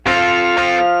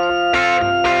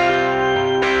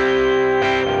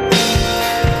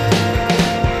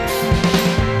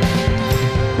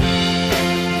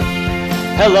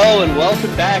Hello and welcome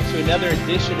back to another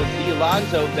edition of The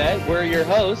Alonzo Bet. We're your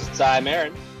hosts. I'm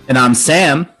Aaron. And I'm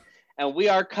Sam. And we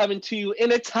are coming to you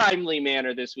in a timely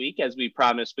manner this week, as we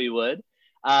promised we would.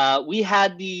 We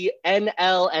had the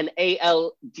NL and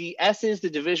ALDSs, the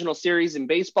divisional series in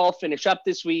baseball, finish up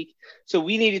this week. So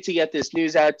we needed to get this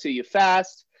news out to you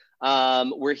fast.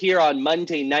 We're here on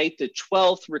Monday night, the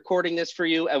 12th, recording this for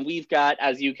you. And we've got,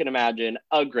 as you can imagine,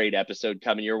 a great episode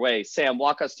coming your way. Sam,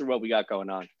 walk us through what we got going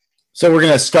on. So we're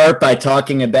going to start by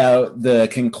talking about the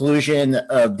conclusion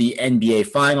of the NBA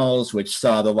Finals, which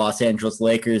saw the Los Angeles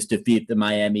Lakers defeat the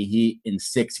Miami Heat in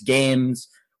 6 games.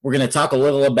 We're going to talk a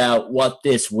little about what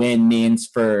this win means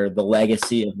for the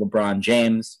legacy of LeBron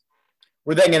James.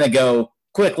 We're then going to go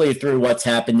quickly through what's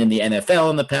happened in the NFL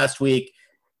in the past week,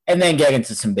 and then get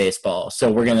into some baseball. So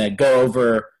we're going to go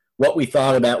over what we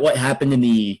thought about what happened in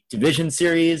the division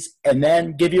series, and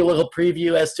then give you a little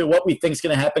preview as to what we think is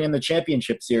going to happen in the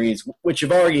championship series, which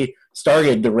have already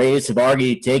started. The Rays have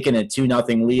already taken a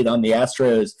 2-0 lead on the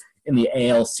Astros in the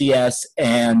ALCS,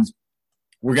 and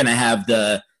we're going to have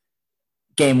the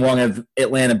Game 1 of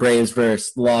Atlanta Braves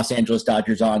versus Los Angeles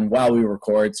Dodgers on while we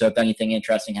record. So if anything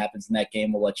interesting happens in that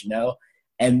game, we'll let you know.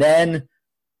 And then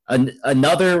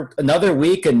another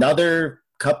week, another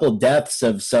couple deaths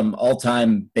of some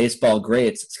all-time baseball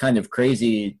greats. It's kind of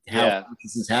crazy how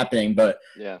this is happening, but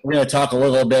we're going to talk a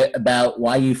little bit about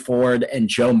Whitey Ford and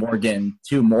Joe Morgan,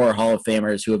 2 more Hall of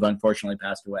Famers who have unfortunately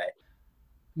passed away.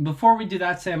 Before we do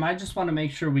that, Sam, I just want to make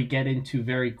sure we get into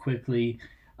very quickly.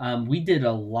 We did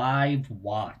a live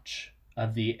watch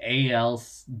of the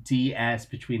ALDS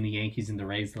between the Yankees and the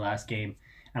Rays the last game.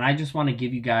 And I just want to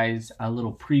give you guys a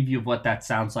little preview of what that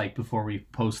sounds like before we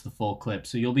post the full clip.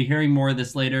 So you'll be hearing more of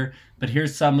this later, but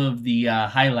here's some of the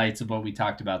highlights of what we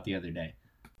talked about the other day.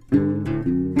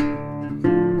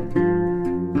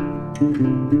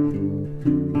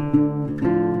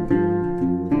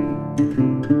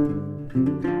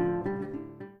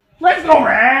 Let's go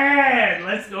Red!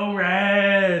 Let's go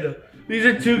Red! These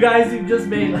are 2 guys who just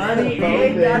made money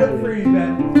and got a free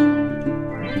bet.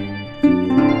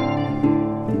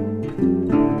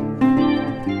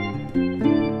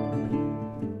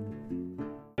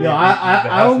 Yo,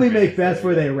 I only make bets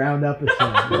where they round up a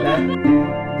cent.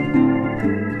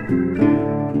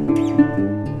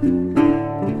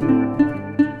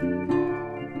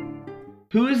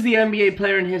 Who is the NBA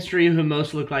player in history who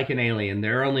most looked like an alien?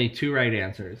 There are only 2 right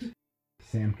answers.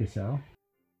 Sam Cassell.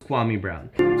 Kwame Brown.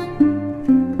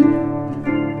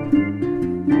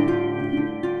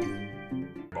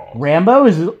 Rambo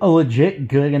is a legit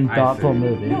good and thoughtful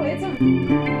movie. No, it's a...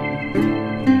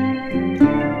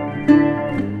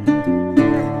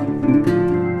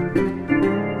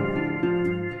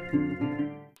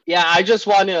 Yeah, I just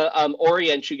want to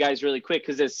orient you guys really quick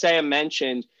because as Sam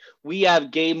mentioned, we have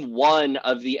Game 1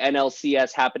 of the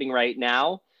NLCS happening right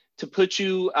now to put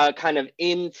you kind of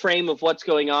in frame of what's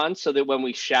going on so that when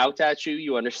we shout at you,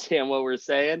 you understand what we're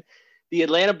saying. The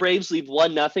Atlanta Braves leave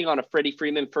 1-0 on a Freddie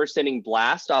Freeman first inning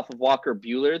blast off of Walker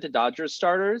Buehler, the Dodgers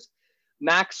starters.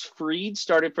 Max Fried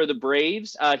started for the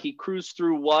Braves. He cruised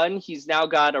through 1. He's now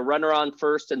got a runner on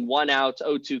first and 1 out,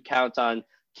 0-2 count on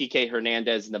Kike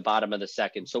Hernandez in the bottom of the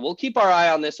second. So we'll keep our eye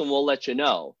on this and we'll let you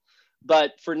know.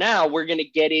 But for now, we're going to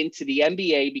get into the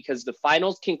NBA because the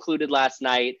finals concluded last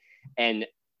night. And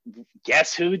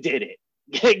guess who did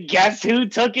it? Guess who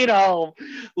took it home?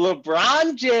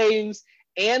 LeBron James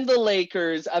and the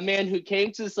Lakers, a man who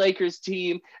came to this Lakers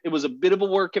team. It was a bit of a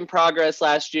work in progress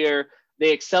last year.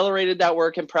 They accelerated that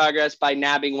work in progress by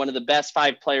nabbing one of the best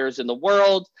 5 players in the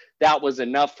world. That was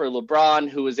enough for LeBron,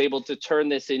 who was able to turn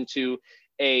this into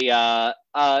a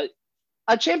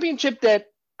championship that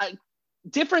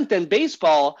different than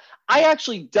baseball. I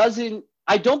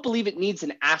don't believe it needs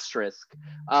an asterisk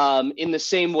in the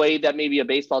same way that maybe a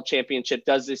baseball championship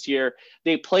does this year.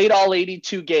 They played all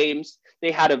 82 games. They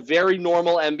had a very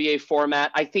normal NBA format.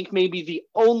 I think maybe the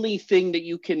only thing that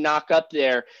you can knock up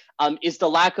there is the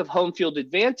lack of home field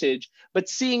advantage. But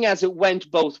seeing as it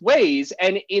went both ways,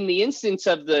 and in the instance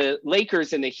of the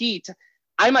Lakers and the Heat,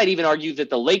 I might even argue that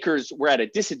the Lakers were at a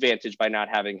disadvantage by not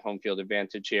having home field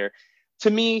advantage here. To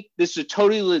me, this is a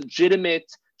totally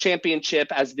legitimate championship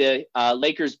as the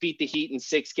Lakers beat the Heat in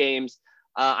 6 games.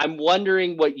 I'm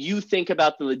wondering what you think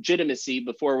about the legitimacy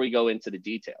before we go into the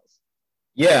details.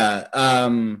 Yeah.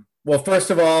 Well,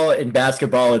 first of all, in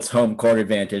basketball, it's home court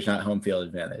advantage, not home field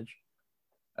advantage.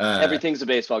 Everything's a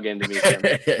baseball game to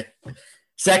me.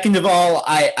 Second of all,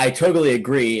 I totally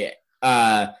agree.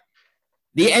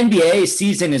 The NBA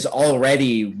season is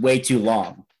already way too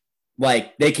long.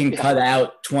 Like, they can cut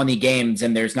out 20 games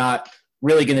and there's not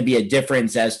really going to be a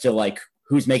difference as to like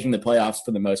who's making the playoffs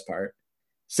for the most part.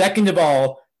 Second of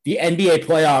all, the NBA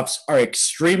playoffs are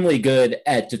extremely good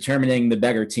at determining the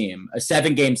better team. A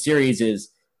 7-game series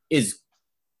is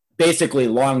basically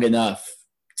long enough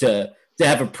to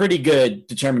have a pretty good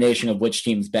determination of which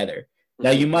team's better.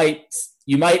 Now you might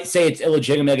say it's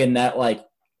illegitimate in that like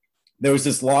there was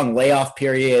this long layoff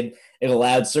period. It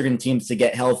allowed certain teams to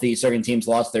get healthy. Certain teams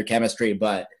lost their chemistry,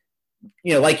 but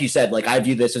like you said, like I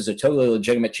view this as a totally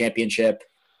legitimate championship.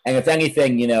 And if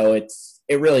anything,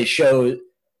 it really showed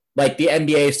like the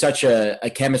NBA is such a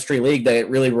chemistry league that it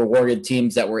really rewarded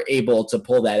teams that were able to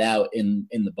pull that out in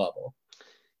the bubble.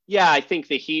 Yeah, I think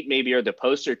the Heat maybe are the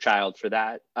poster child for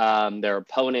that. Their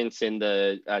opponents in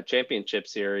the championship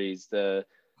series, the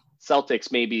Celtics,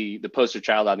 may be the poster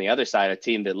child on the other side, a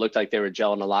team that looked like they were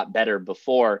gelling a lot better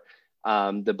before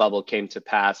the bubble came to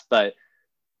pass. But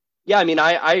yeah, I mean,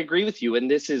 I agree with you.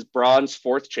 And this is Braun's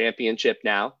 4th championship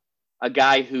now, a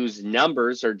guy whose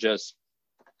numbers are just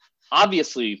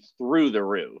obviously through the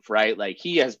roof, right? Like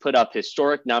he has put up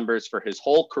historic numbers for his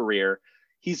whole career.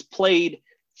 He's played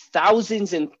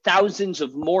thousands and thousands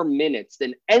of more minutes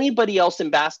than anybody else in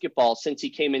basketball since he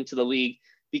came into the league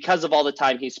because of all the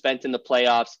time he spent in the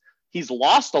playoffs. He's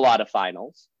lost a lot of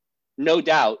finals, no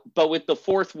doubt. But with the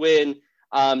 4th win,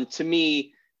 to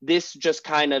me, this just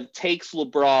kind of takes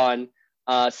LeBron,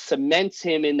 cements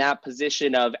him in that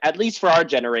position of, at least for our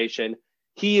generation,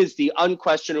 he is the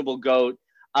unquestionable GOAT.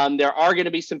 There are going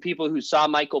to be some people who saw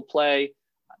Michael play,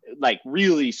 like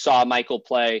really saw Michael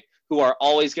play, who are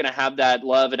always going to have that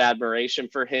love and admiration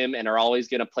for him and are always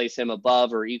going to place him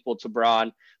above or equal to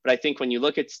Braun. But I think when you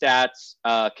look at stats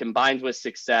combined with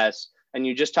success, and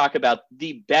you just talk about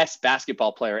the best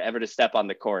basketball player ever to step on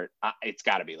the court, it's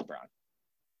got to be LeBron.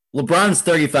 LeBron's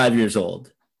 35 years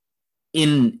old.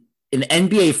 In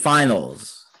NBA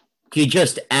Finals, he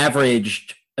just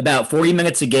averaged about 40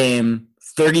 minutes a game,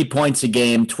 30 points a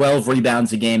game, 12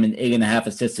 rebounds a game, and 8.5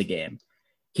 assists a game.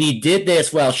 He did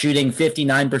this while shooting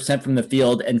 59% from the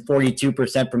field and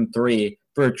 42% from three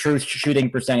for a true shooting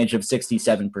percentage of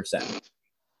 67%.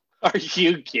 Are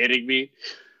you kidding me?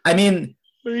 I mean,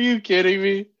 are you kidding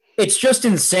me? It's just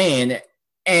insane.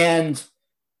 And,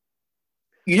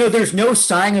 there's no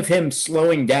sign of him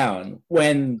slowing down.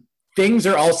 When things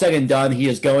are all said and done, he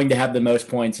is going to have the most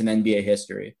points in NBA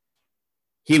history.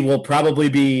 He will probably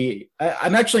be,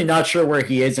 I'm actually not sure where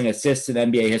he is in assists in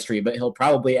NBA history, but he'll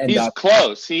probably end up. He's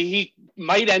close. He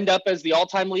might end up as the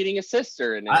all-time leading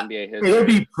assister in NBA history. It'll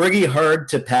be pretty hard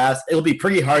to pass. It'll be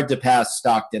pretty hard to pass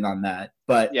Stockton on that.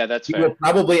 But yeah, that's he fair. will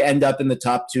probably end up in the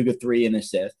top 2 to 3 in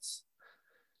assists.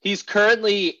 He's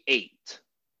currently 8.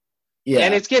 Yeah.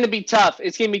 And it's going to be tough.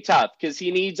 It's going to be tough because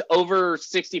he needs over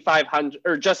 6,500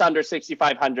 or just under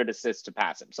 6,500 assists to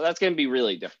pass him. So that's going to be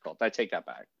really difficult. I take that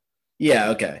back. Yeah,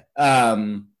 okay.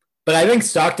 But I think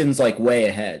Stockton's like way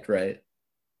ahead, right?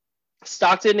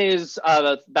 Stockton is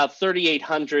about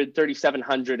 3,800,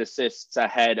 3,700 assists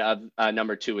ahead of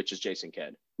number 2, which is Jason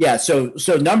Kidd. Yeah, so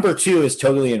number 2 is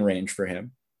totally in range for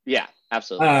him. Yeah,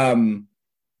 absolutely.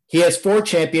 He has 4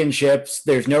 championships.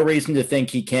 There's no reason to think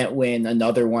he can't win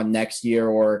another one next year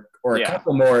or a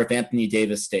couple more if Anthony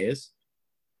Davis stays.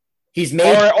 He's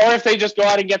made, or if they just go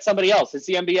out and get somebody else. It's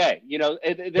the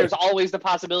NBA. There's always the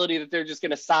possibility that they're just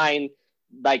going to sign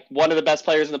like one of the best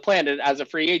players on the planet as a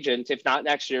free agent, if not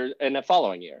next year and the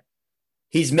following year.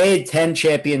 He's made 10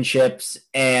 championships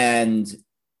and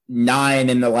 9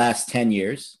 in the last 10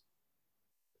 years.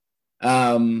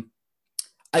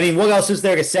 I mean, what else is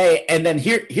there to say? And then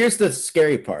here's the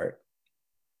scary part.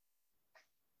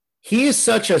 He is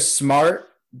such a smart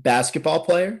basketball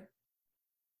player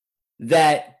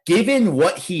that given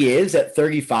what he is at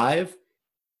 35,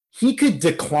 he could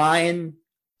decline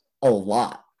a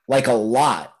lot,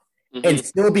 and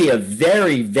still be a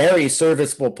very, very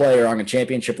serviceable player on a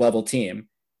championship level team.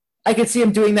 I could see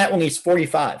him doing that when he's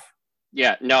 45.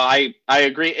 Yeah, no, I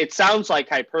agree. It sounds like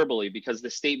hyperbole because the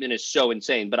statement is so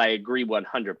insane, but I agree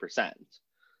 100%.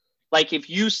 Like if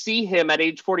you see him at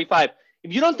age 45,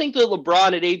 if you don't think that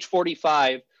LeBron at age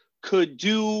 45 could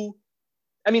do,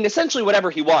 I mean, essentially whatever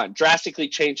he wants, drastically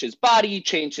change his body,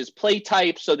 change his play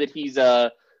type so that he's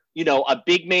a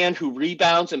big man who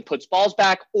rebounds and puts balls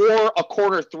back, or a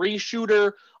corner 3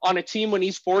 shooter on a team when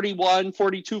he's 41,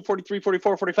 42, 43,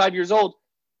 44, 45 years old,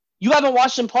 you haven't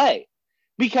watched him play.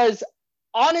 Because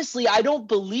honestly, I don't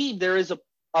believe there is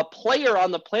a player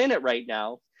on the planet right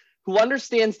now who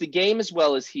understands the game as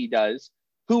well as he does,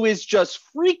 who is just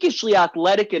freakishly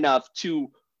athletic enough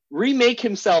to remake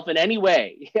himself in any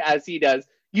way as he does.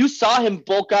 You saw him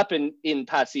bulk up in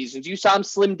past seasons. You saw him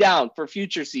slim down for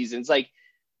future seasons. Like,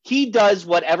 he does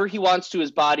whatever he wants to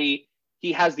his body.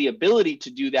 He has the ability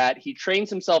to do that. He trains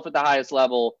himself at the highest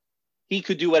level. He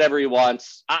could do whatever he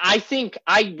wants. I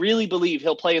really believe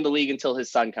he'll play in the league until his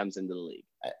son comes into the league.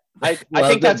 I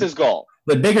think that's his goal.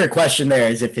 The bigger question there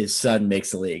is if his son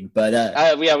makes the league. But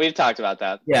yeah, we've talked about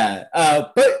that. Yeah.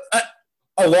 But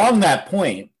along that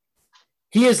point,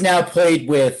 he has now played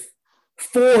with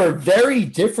 4 very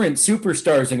different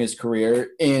superstars in his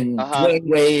career in Dwayne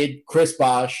Wade, Chris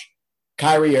Bosh,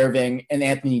 Kyrie Irving, and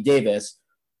Anthony Davis,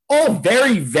 all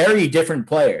very, very different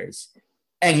players.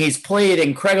 And he's played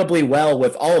incredibly well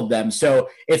with all of them. So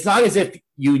it's not as if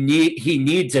he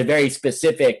needs a very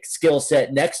specific skill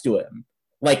set next to him,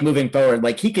 like moving forward.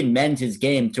 Like he can mend his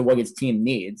game to what his team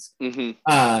needs. Mm-hmm.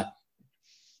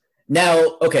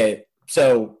 Now, okay,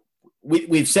 so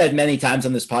we've said many times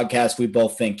on this podcast, we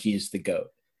both think he's the GOAT.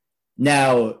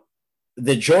 Now,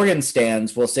 the Jordan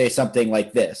stands will say something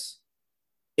like this.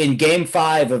 In Game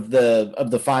 5 of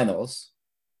the finals,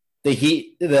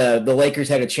 the Lakers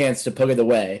had a chance to put it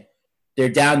away. They're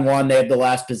down 1. They have the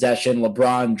last possession.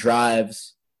 LeBron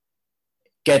drives,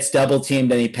 gets double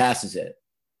teamed, and he passes it.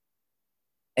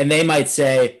 And they might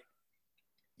say,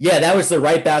 yeah, that was the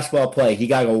right basketball play. He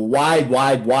got a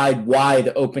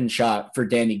wide open shot for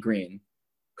Danny Green,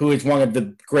 who is one of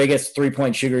the greatest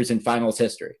three-point shooters in finals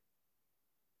history.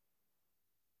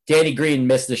 Danny Green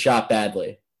missed the shot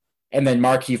badly. And then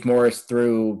Markieff Morris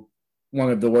threw one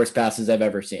of the worst passes I've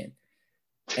ever seen.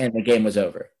 And the game was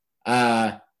over.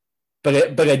 But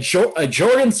a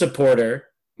Jordan supporter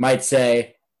might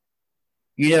say,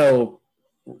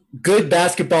 good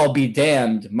basketball be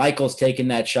damned, Michael's taking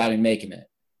that shot and making it.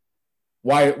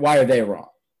 Why are they wrong?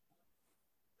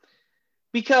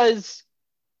 Because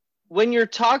when you're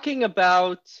talking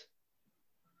about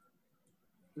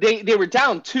they were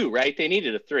down 2, right? They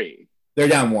needed a 3. They're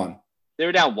down 1. They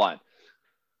were down 1.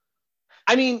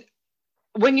 I mean,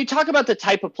 when you talk about the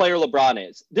type of player LeBron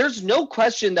is, there's no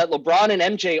question that LeBron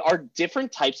and MJ are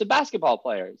different types of basketball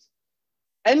players.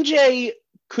 MJ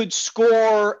could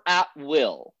score at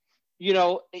will.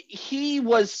 He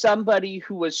was somebody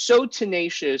who was so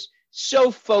tenacious,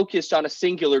 so focused on a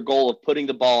singular goal of putting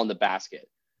the ball in the basket.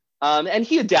 And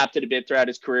he adapted a bit throughout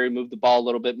his career. He moved the ball a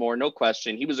little bit more, no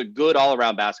question. He was a good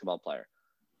all-around basketball player.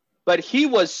 But he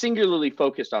was singularly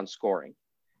focused on scoring.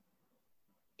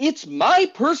 It's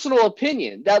my personal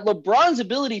opinion that LeBron's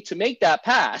ability to make that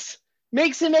pass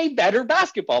makes him a better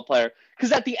basketball player.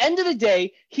 Because at the end of the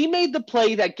day, he made the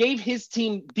play that gave his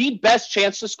team the best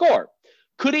chance to score.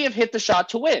 Could he have hit the shot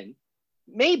to win?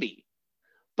 Maybe.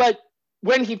 But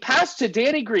when he passed to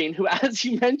Danny Green, who, as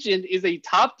you mentioned, is a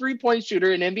top 3-point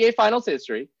shooter in NBA Finals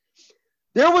history,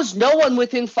 there was no one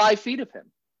within 5 feet of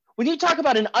him. When you talk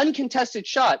about an uncontested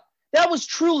shot, that was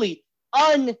truly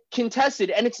uncontested.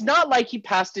 And it's not like he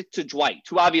passed it to Dwight,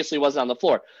 who obviously wasn't on the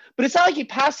floor. But it's not like he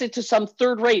passed it to some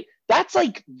third rate. That's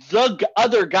like the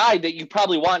other guy that you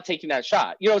probably want taking that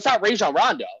shot. It's not Rajon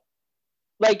Rondo.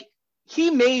 Like,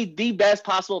 he made the best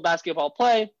possible basketball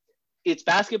play. It's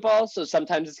basketball, so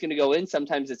sometimes it's going to go in,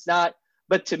 sometimes it's not.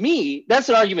 But to me, that's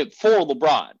an argument for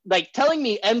LeBron. Like, telling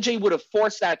me MJ would have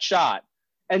forced that shot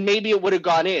and maybe it would have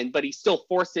gone in, but he still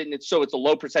forced it, and it's a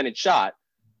low percentage shot.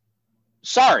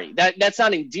 Sorry, that's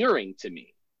not endearing to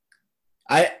me.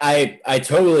 I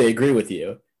totally agree with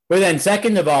you. But then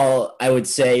second of all, I would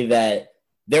say that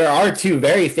there are 2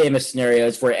 very famous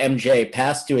scenarios where MJ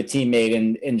passed to a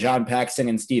teammate in John Paxson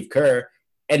and Steve Kerr,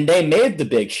 and they made the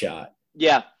big shot.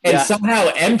 Yeah. And somehow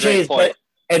MJ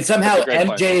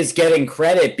is getting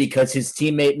credit because his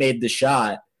teammate made the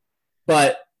shot,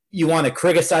 but you want to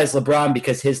criticize LeBron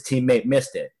because his teammate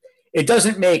missed it. It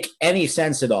doesn't make any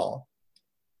sense at all.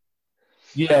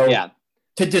 To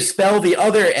dispel the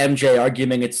other MJ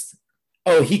argument, it's,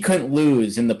 he couldn't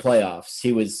lose in the playoffs.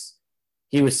 He was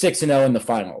 6-0 in the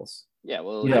finals. Yeah,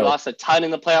 well, he lost a ton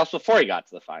in the playoffs before he got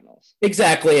to the finals.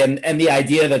 Exactly, and the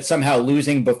idea that somehow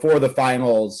losing before the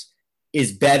finals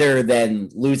is better than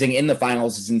losing in the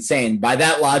finals is insane. By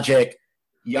that logic,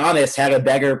 Giannis had a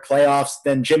better playoffs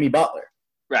than Jimmy Butler.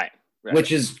 Right.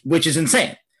 Which is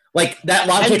insane. Like, that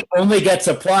logic only gets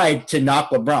applied to knock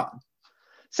LeBron.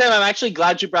 Sam, I'm actually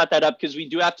glad you brought that up because we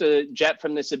do have to jet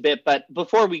from this a bit. But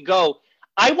before we go,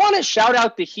 I want to shout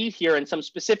out the Heat here and some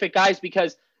specific guys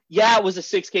because, it was a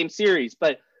 6-game series.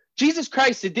 But Jesus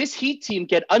Christ, did this Heat team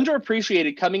get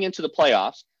underappreciated coming into the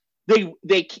playoffs?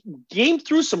 They gamed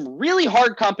through some really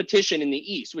hard competition in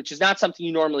the East, which is not something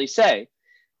you normally say.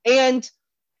 And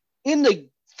in the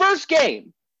first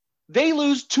game, they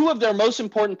lose 2 of their most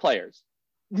important players.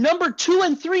 Number 2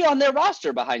 and 3 on their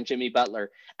roster behind Jimmy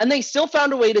Butler. And they still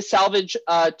found a way to salvage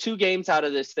 2 games out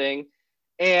of this thing.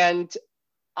 And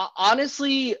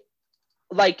honestly,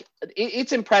 like,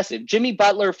 it's impressive. Jimmy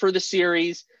Butler for the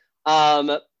series,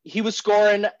 he was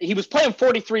playing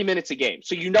 43 minutes a game.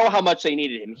 So you know how much they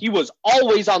needed him. He was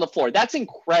always on the floor. That's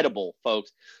incredible,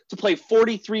 folks, to play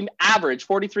 43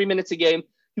 minutes a game.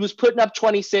 He was putting up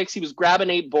 26. He was grabbing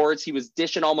 8 boards. He was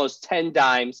dishing almost 10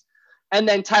 dimes. And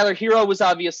then Tyler Hero was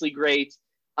obviously great.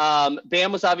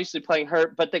 Bam was obviously playing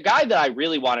hurt. But the guy that I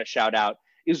really want to shout out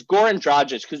is Goran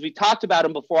Dragic, because we talked about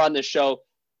him before on this show.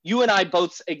 You and I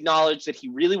both acknowledged that he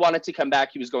really wanted to come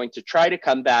back. He was going to try to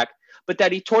come back, but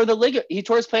that he tore his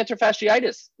plantar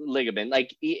fasciitis ligament.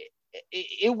 Like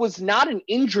it was not an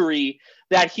injury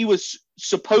that he was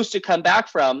supposed to come back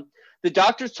from. The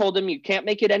doctors told him you can't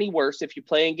make it any worse if you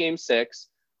play in game 6,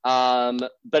 but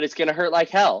it's going to hurt like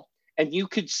hell. And you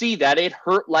could see that it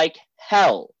hurt like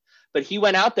hell. But he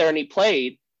went out there and he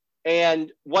played.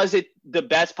 And was it the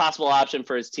best possible option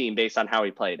for his team based on how he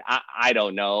played? I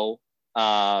don't know.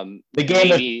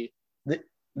 The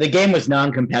game was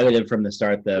non-competitive from the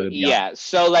start, though. Yeah,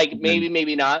 so like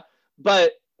maybe not,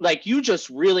 but like you just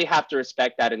really have to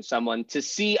respect that in someone to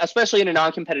see, especially in a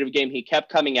non-competitive game. He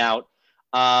kept coming out.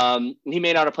 He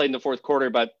may not have played in the fourth quarter,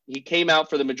 but he came out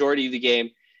for the majority of the game,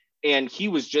 and he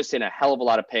was just in a hell of a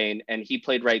lot of pain, and he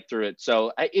played right through it.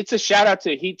 So it's a shout out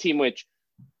to a Heat team, which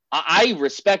I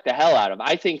respect the hell out of.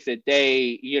 I think that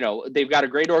they've got a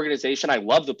great organization. I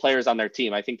love the players on their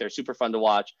team. I think they're super fun to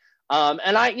watch.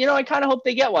 And I kind of hope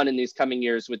they get one in these coming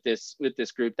years with this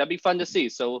group. That'd be fun to see.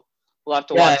 So we'll have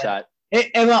to watch that.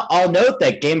 And I'll note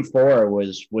that Game 4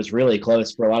 was really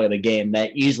close for a lot of the game.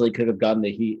 That easily could have gone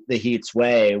the Heat's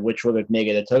way, which would have made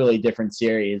it a totally different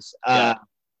series.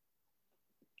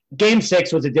 Game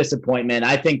 6 was a disappointment.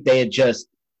 I think they had just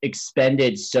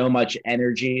expended so much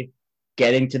energy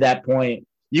getting to that point.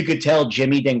 You could tell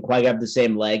Jimmy didn't quite have the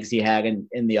same legs he had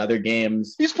in the other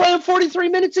games. He's playing 43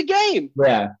 minutes a game.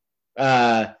 Yeah.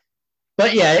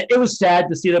 But yeah, it was sad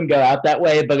to see them go out that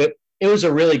way, but it was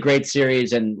a really great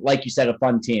series and, like you said, a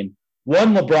fun team.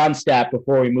 One LeBron stat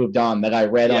before we moved on that I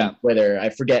read on Twitter. I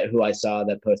forget who I saw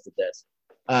that posted this.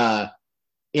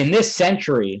 In this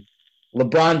century,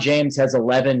 LeBron James has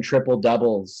 11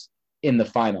 triple-doubles in the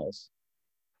finals.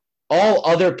 All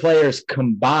other players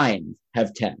combined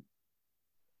have 10.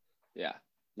 Yeah.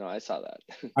 No, I saw that.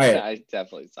 All right. I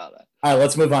definitely saw that. All right,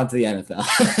 let's move on to the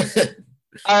NFL.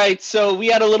 All right, so we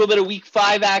had a little bit of Week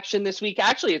 5 action this week.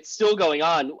 Actually, it's still going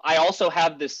on. I also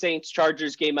have the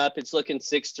Saints-Chargers game up. It's looking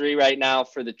 6-3 right now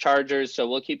for the Chargers, so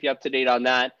we'll keep you up to date on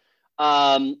that.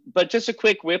 But just a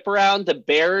quick whip around. The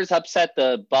Bears upset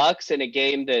the Bucks in a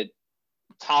game that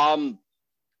Tom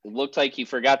looked like he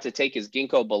forgot to take his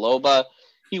ginkgo biloba.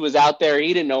 He was out there.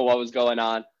 He didn't know what was going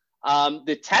on.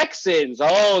 The Texans,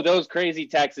 those crazy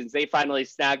Texans, they finally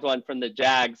snagged one from the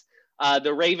Jags.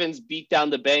 The Ravens beat down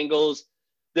the Bengals.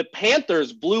 The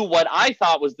Panthers blew what I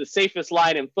thought was the safest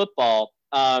line in football.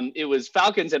 It was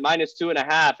Falcons at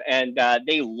 -2.5, and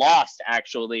they lost,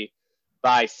 actually,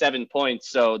 by 7 points.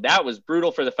 So that was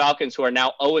brutal for the Falcons, who are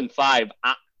now 0-5.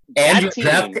 And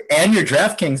your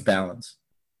DraftKings balance.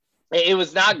 It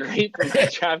was not great for my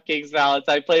DraftKings balance.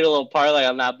 I played a little parlay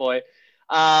on that boy.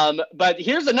 But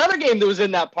here's another game that was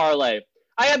in that parlay.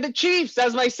 I had the Chiefs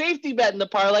as my safety bet in the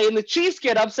parlay, and the Chiefs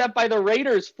get upset by the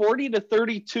Raiders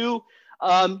 40-32.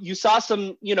 You saw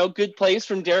some, good plays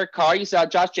from Derek Carr. You saw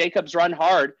Josh Jacobs run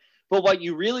hard. But what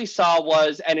you really saw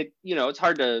was, and it's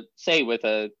hard to say with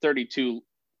a 32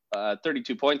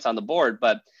 points on the board,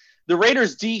 but the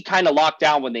Raiders D kind of locked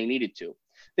down when they needed to.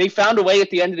 They found a way at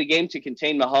the end of the game to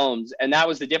contain Mahomes, and that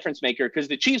was the difference maker because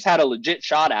the Chiefs had a legit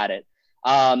shot at it.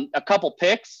 A couple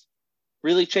picks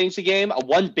really changed the game.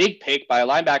 One big pick by a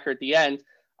linebacker at the end.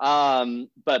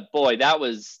 But boy, that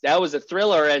was a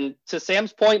thriller. And to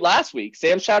Sam's point last week,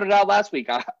 Sam shouted out last week,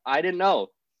 I didn't know.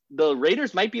 The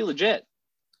Raiders might be legit.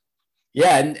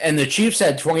 Yeah, and the Chiefs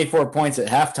had 24 points at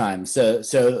halftime.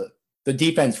 So the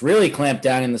defense really clamped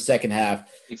down in the second half.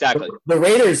 Exactly. The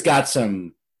Raiders got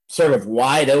some sort of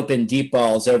wide open deep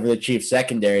balls over the Chiefs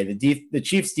secondary. The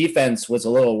Chiefs defense was a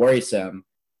little worrisome.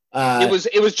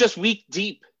 It was just weak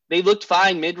deep. They looked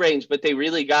fine mid-range, but they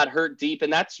really got hurt deep,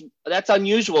 and that's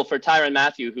unusual for Tyrann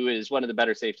Mathieu, who is one of the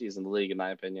better safeties in the league, in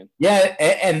my opinion. Yeah,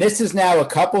 and this is now a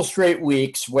couple straight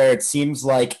weeks where it seems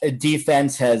like a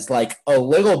defense has like a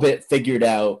little bit figured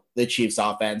out the Chiefs'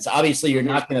 offense. Obviously, you're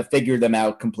not going to figure them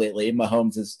out completely.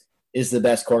 Mahomes is the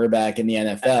best quarterback in the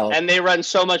NFL, and they run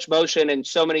so much motion and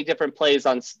so many different plays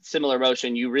on similar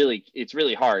motion. It's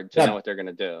really hard to know what they're going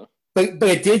to do. But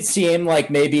it did seem like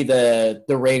maybe the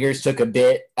Raiders took a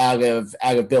bit out of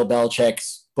Bill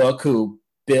Belichick's book, who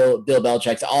Bill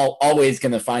Belichick's always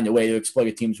going to find a way to exploit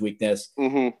a team's weakness.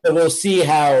 Mm-hmm. So we'll see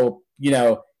how,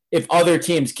 if other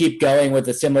teams keep going with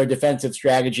a similar defensive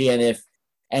strategy, and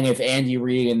And if Andy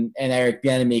Reid and Eric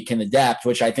Bieniemy can adapt,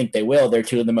 which I think they will, they're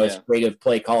two of the most creative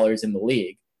play callers in the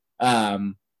league.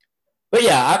 But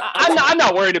yeah, I'm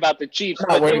not worried about the Chiefs. I'm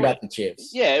not worried about the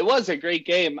Chiefs. Yeah, it was a great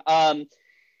game.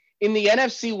 In the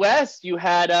NFC West, you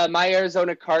had my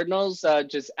Arizona Cardinals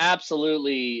just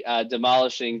absolutely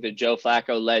demolishing the Joe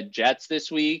Flacco-led Jets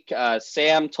this week.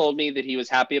 Sam told me that he was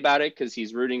happy about it because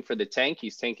he's rooting for the tank.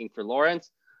 He's tanking for Lawrence.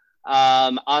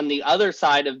 On the other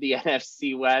side of the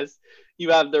NFC West, you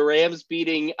have the Rams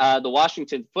beating the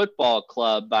Washington Football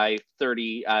Club by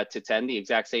 30-10, the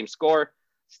exact same score.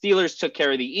 Steelers took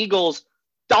care of the Eagles.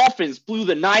 Dolphins blew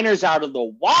the Niners out of the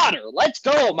water. Let's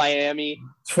go, Miami.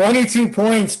 22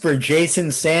 points for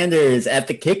Jason Sanders at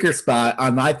the kicker spot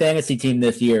on my fantasy team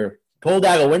this year. Pulled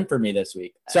out a win for me this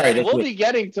week. Sorry, we'll be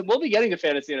getting to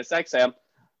fantasy in a sec, Sam.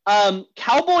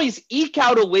 Cowboys eke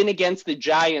out a win against the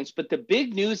Giants, but the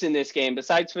big news in this game,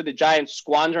 besides for the Giants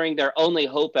squandering their only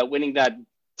hope at winning that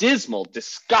dismal,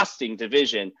 disgusting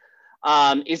division,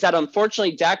 is that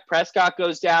unfortunately Dak Prescott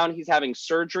goes down. He's having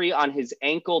surgery on his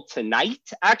ankle tonight,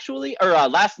 actually, or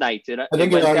last night. I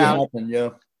think it already happened, yeah.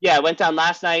 Yeah, it went down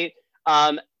last night.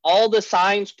 All the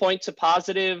signs point to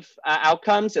positive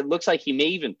outcomes. It looks like he may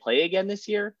even play again this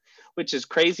year, which is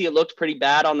crazy. It looked pretty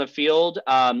bad on the field,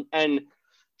 and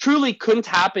truly couldn't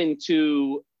happen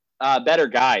to a better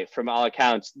guy from all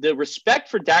accounts. The respect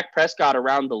for Dak Prescott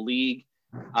around the league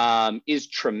is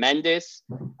tremendous.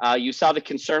 You saw the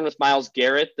concern with Myles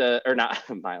Garrett, Coach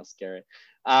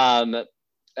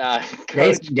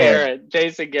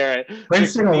Jason Garrett.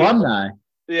 Princeton alumni.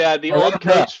 Yeah, the old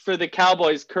coach for the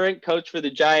Cowboys, current coach for the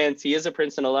Giants. He is a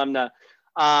Princeton alumna.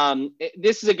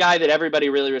 This is a guy that everybody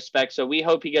really respects, so we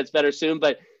hope he gets better soon.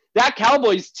 But that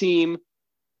Cowboys team,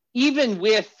 even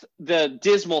with the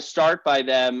dismal start by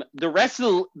them, the rest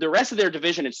of their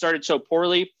division, it started so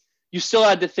poorly. You still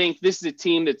had to think this is a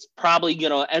team that's probably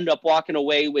going to end up walking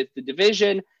away with the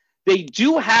division. They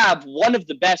do have one of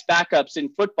the best backups in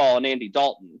football in Andy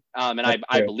Dalton, and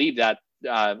I believe that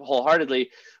wholeheartedly.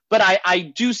 But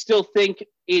I do still think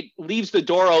it leaves the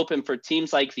door open for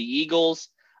teams like the Eagles,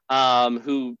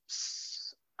 who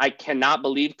I cannot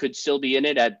believe could still be in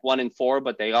it at 1-4,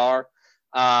 but they are.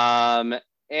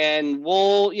 And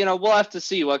we'll have to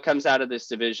see what comes out of this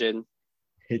division.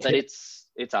 But it's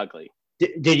ugly.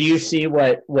 Did you see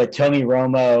what Tony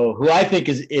Romo, who I think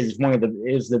is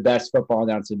the best football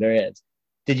announcer there is?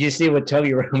 Did you see what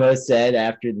Tony Romo said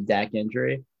after the Dak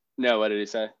injury? No, what did he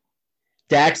say?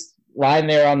 Dak's lying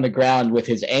there on the ground with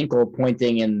his ankle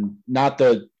pointing in not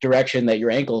the direction that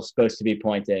your ankle is supposed to be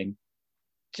pointing.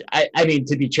 I mean,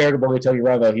 to be charitable to Tony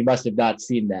Romo, he must have not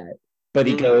seen that. But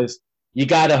he goes, "You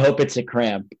got to hope it's a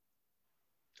cramp."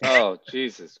 Oh,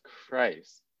 Jesus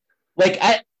Christ. Like,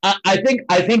 I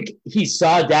think he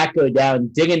saw Dak go down,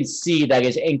 didn't see that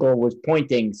his ankle was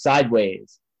pointing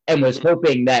sideways, and was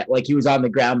hoping that, like, he was on the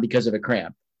ground because of a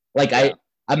cramp. Like, yeah.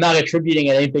 I'm not attributing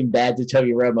anything bad to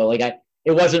Tony Romo. Like,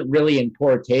 it wasn't really in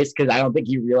poor taste because I don't think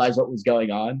he realized what was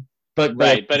going on. But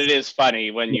it is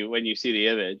funny when you see the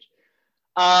image.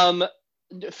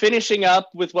 Finishing up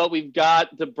with what we've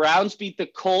got, the Browns beat the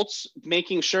Colts,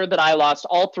 making sure that I lost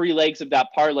all 3 legs of that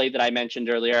parlay that I mentioned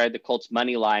earlier. I had the Colts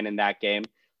money line in that game.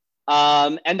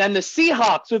 And then the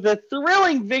Seahawks with a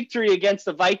thrilling victory against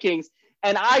the Vikings.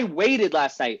 And I waited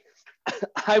last night.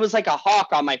 I was like a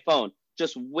hawk on my phone,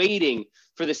 just waiting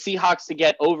for the Seahawks to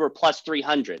get over plus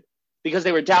 300 because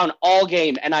they were down all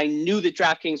game. And I knew that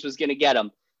DraftKings was going to get them.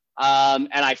 And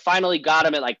I finally got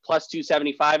them at like plus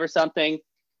 275 or something.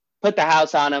 Put the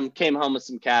house on them, came home with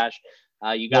some cash.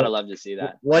 You got to love to see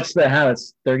that. What's the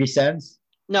house? 30 cents?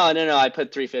 No. I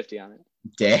put 350 on it.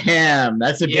 Damn,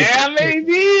 that's a big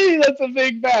maybe. That's a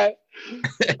big bet.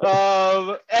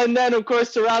 And then, of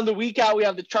course, to round the week out, we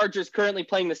have the Chargers currently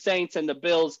playing the Saints and the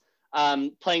Bills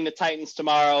playing the Titans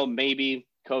tomorrow. Maybe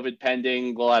COVID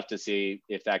pending. We'll have to see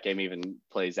if that game even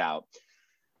plays out.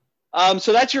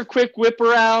 So that's your quick whip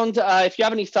around. If you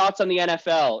have any thoughts on the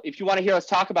NFL, if you want to hear us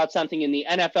talk about something in the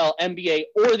NFL, NBA,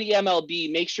 or the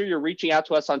MLB, make sure you're reaching out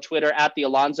to us on Twitter at the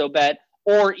Alonzo Bet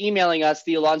or emailing us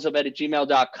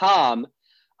thealonzobet@gmail.com.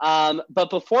 But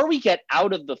before we get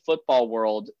out of the football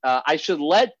world, I should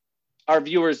let our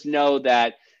viewers know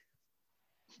that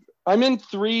I'm in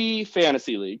 3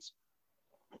 fantasy leagues.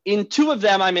 In 2 of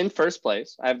them, I'm in first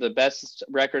place. I have the best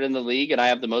record in the league, and I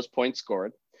have the most points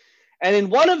scored. And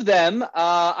in one of them,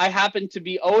 I happen to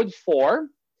be 0-4.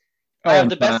 I have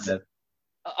the best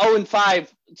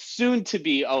 0-5, soon to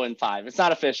be 0-5. It's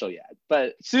not official yet,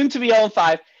 but soon to be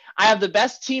 0-5. I have the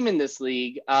best team in this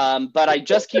league, but I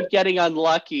just keep getting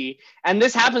unlucky. And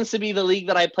this happens to be the league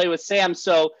that I play with Sam.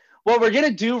 So what we're going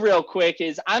to do real quick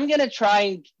is I'm going to try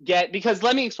and get, because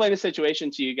let me explain the situation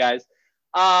to you guys.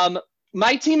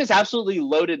 My team is absolutely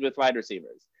loaded with wide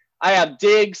receivers. I have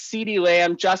Diggs, CeeDee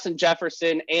Lamb, Justin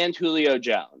Jefferson, and Julio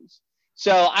Jones.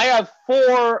 So I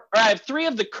have three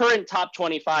of the current top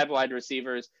 25 wide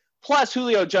receivers, plus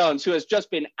Julio Jones, who has just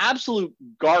been absolute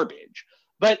garbage,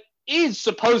 but is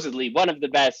supposedly one of the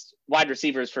best wide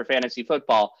receivers for fantasy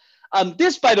football.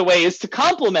 This, by the way, is to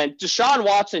complement Deshaun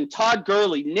Watson, Todd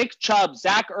Gurley, Nick Chubb,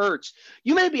 Zach Ertz.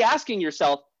 You may be asking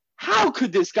yourself, how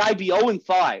could this guy be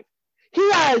 0-5?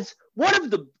 He has one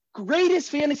of the greatest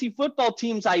fantasy football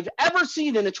teams I've ever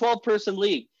seen in a 12-person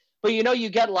league. But, you know, you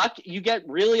get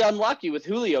really unlucky with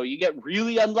Julio. You get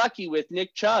really unlucky with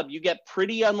Nick Chubb. You get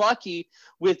pretty unlucky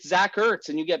with Zach Ertz,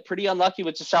 and you get pretty unlucky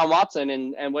with Deshaun Watson.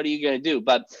 And what are you going to do?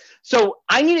 But so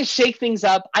I need to shake things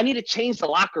up. I need to change the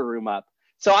locker room up.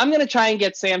 So I'm going to try and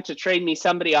get Sam to trade me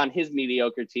somebody on his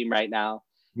mediocre team right now.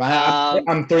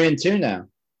 I'm 3-2 now.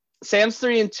 Sam's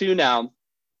 3-2 now.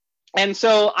 And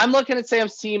so I'm looking at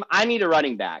Sam's team. I need a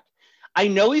running back. I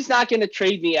know he's not going to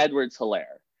trade me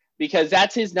Edwards-Helaire, because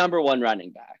that's his number one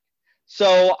running back.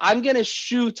 So I'm going to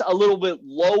shoot a little bit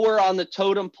lower on the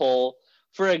totem pole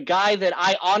for a guy that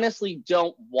I honestly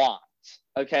don't want,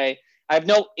 okay? I have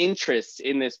no interest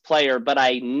in this player, but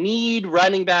I need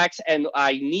running backs, and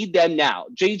I need them now.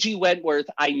 J.G. Wentworth,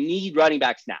 I need running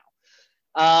backs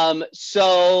now.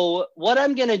 So what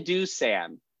I'm going to do,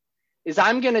 Sam, is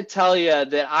I'm going to tell you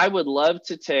that I would love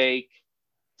to take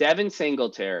Devin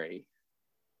Singletary,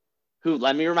 who,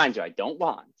 let me remind you, I don't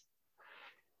want,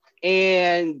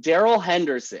 and Darrell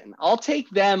Henderson. I'll take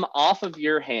them off of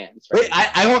your hands. Right? Wait,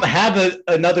 I don't have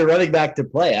another running back to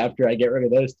play after I get rid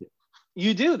of those two.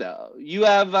 You do, though. You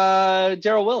have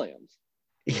Darrell Williams.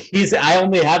 I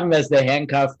only have him as the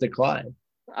handcuff to Clyde.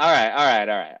 All right.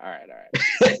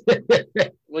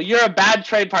 Well, you're a bad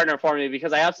trade partner for me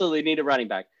because I absolutely need a running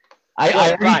back.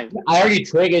 I already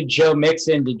traded Joe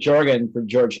Mixon to Jorgen for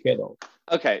George Kittle.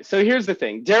 Okay, so here's the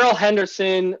thing. Darrell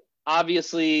Henderson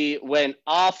obviously went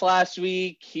off last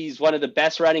week. He's one of the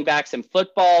best running backs in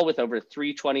football with over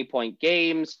 3 20-point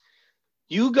games.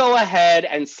 You go ahead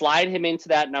and slide him into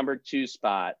that number 2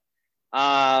 spot.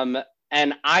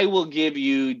 And I will give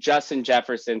you Justin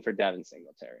Jefferson for Devin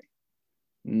Singletary.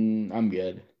 I'm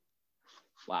good.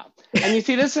 Wow. And you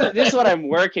see, this is what I'm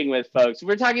working with, folks.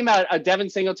 We're talking about a Devin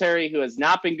Singletary who has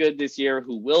not been good this year,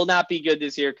 who will not be good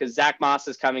this year because Zach Moss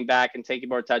is coming back and taking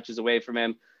more touches away from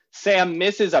him. Sam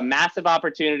misses a massive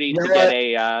opportunity to get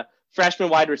a freshman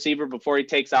wide receiver before he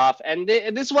takes off. And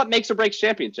this is what makes or breaks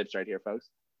championships right here, folks.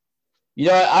 You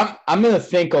know, I'm going to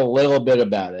think a little bit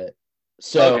about it.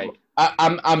 So okay.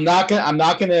 I'm not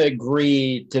gonna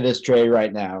agree to this trade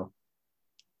right now.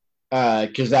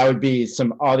 Because that would be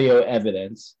some audio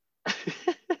evidence.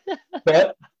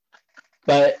 but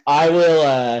I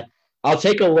will. I'll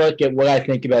take a look at what I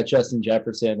think about Justin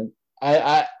Jefferson.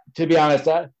 I to be honest,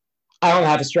 I don't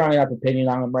have a strong enough opinion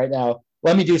on him right now.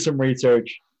 Let me do some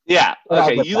research. Yeah.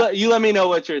 Okay. You let me know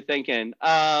what you're thinking.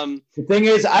 The thing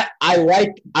is, I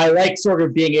like sort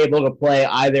of being able to play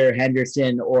either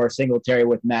Henderson or Singletary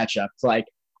with matchups. Like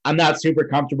I'm not super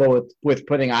comfortable with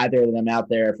putting either of them out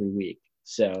there every week.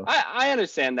 So I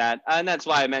understand that. And that's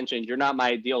why I mentioned you're not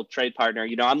my ideal trade partner.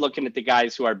 You know, I'm looking at the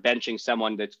guys who are benching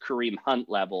someone that's Kareem Hunt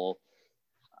level.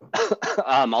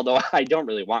 Although I don't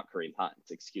really want Kareem Hunt.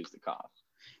 Excuse the cough.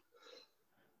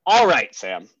 All right,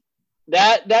 Sam.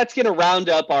 That's going to round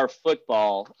up our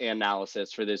football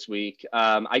analysis for this week.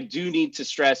 I do need to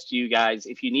stress to you guys,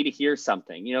 if you need to hear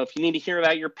something, you know, if you need to hear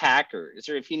about your Packers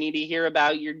or if you need to hear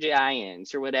about your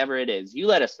Giants or whatever it is, you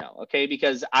let us know, okay?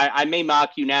 Because I may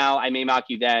mock you now, I may mock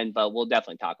you then, but we'll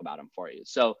definitely talk about them for you.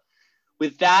 So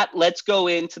with that, let's go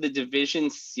into the division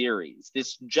series.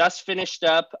 This just finished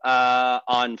up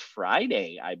on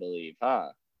Friday, I believe, huh?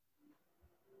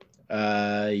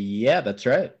 Yeah, that's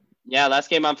right. Yeah, last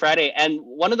game on Friday. And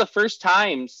one of the first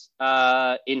times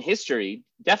in history,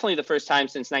 definitely the first time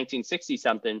since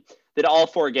 1960-something, that all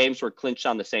 4 games were clinched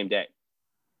on the same day.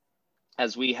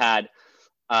 As we had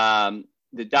the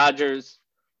Dodgers,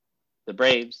 the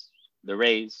Braves, the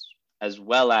Rays, as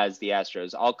well as the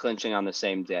Astros, all clinching on the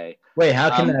same day. Wait,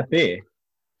 how can that be?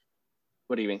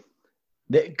 What do you mean?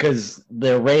 Because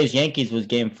the Rays-Yankees was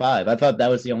game 5. I thought that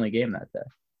was the only game that day.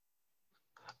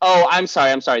 Oh, I'm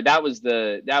sorry. That was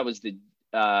the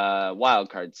wild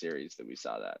card series that we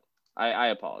saw that. I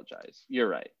apologize. You're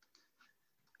right.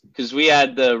 Because we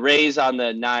had the Rays on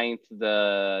the 9th,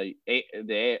 the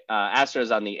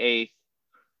Astros on the 8th,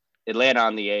 Atlanta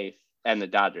on the 8th, and the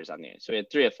Dodgers on the 8th. So we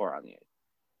had 3 of 4 on the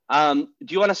 8th.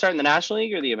 Do you want to start in the National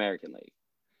League or the American League?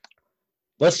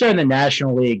 Let's start in the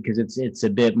National League because it's a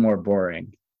bit more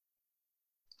boring.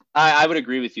 I would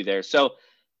agree with you there. So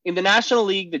in the National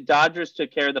League, the Dodgers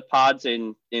took care of the Pods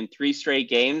in 3 straight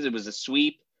games. It was a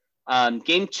sweep.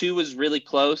 Game 2 was really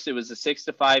close. It was a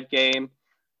 6-5 game.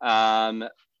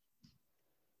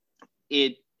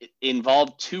 It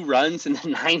involved 2 runs in the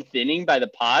 9th inning by the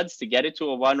Pods to get it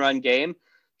to a 1-run game.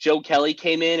 Joe Kelly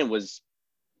came in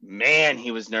and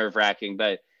he was nerve-wracking,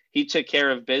 but he took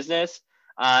care of business.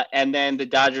 And then the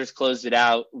Dodgers closed it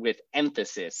out with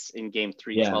emphasis in game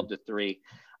 3, 12-3.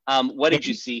 What did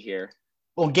you see here?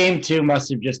 Well, game 2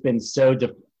 must have just been so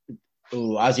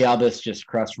Ozzy Albies just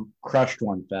crushed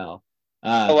one foul.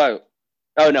 No,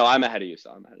 I'm ahead of you,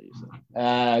 so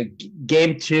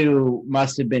Game 2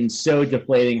 must have been so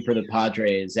deflating for the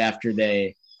Padres after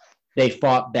they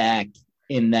fought back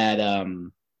in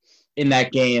that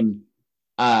game,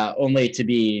 only to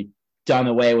be done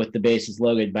away with the bases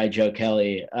loaded by Joe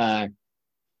Kelly.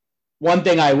 One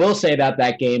thing I will say about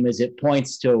that game is it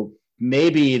points to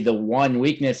maybe the one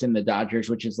weakness in the Dodgers,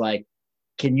 which is like,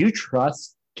 can you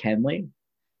trust Kenley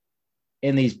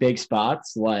in these big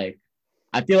spots? Like,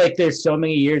 I feel like there's so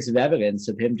many years of evidence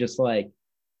of him just like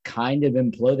kind of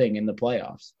imploding in the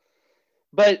playoffs.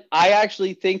 But I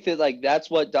actually think that like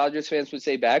that's what Dodgers fans would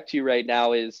say back to you right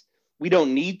now is we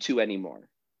don't need to anymore.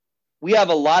 We have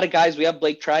a lot of guys. We have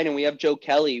Blake Trinan. We have Joe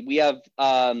Kelly. We have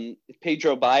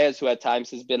Pedro Baez, who at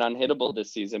times has been unhittable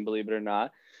this season, believe it or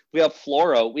not. We have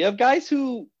Floro. We have guys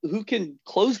who can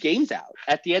close games out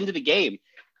at the end of the game.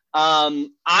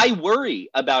 I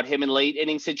worry about him in late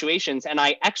inning situations, and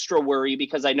I extra worry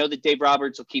because I know that Dave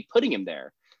Roberts will keep putting him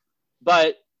there.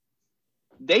 But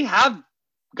they have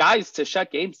guys to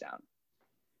shut games down.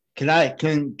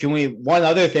 Can we one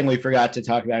other thing we forgot to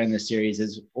talk about in this series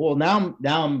is now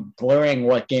I'm blurring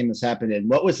what game this happened in.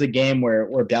 What was the game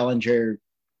where Bellinger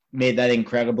made that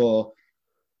incredible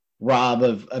rob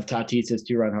of Tatis's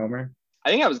 2-run homer? I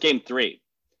think that was game 3.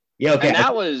 Yeah, okay. And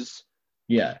that was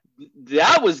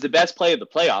the best play of the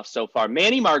playoffs so far.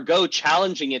 Manny Margot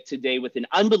challenging it today with an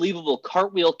unbelievable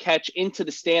cartwheel catch into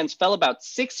the stands, fell about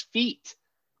 6 feet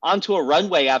onto a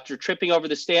runway after tripping over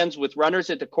the stands with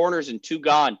runners at the corners and 2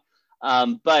 gone.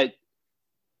 But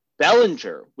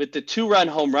Bellinger with the 2-run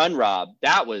home run rob,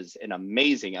 that was an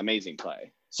amazing, amazing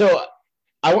play. So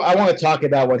I want to talk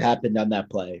about what happened on that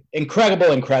play.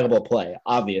 Incredible play,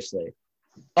 obviously.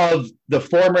 Of the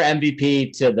former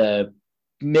MVP to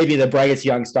maybe the brightest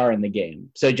young star in the game.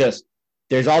 So just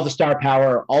there's all the star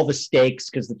power, all the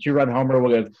stakes, because the 2-run homer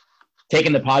would have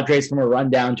taken the Padres from a run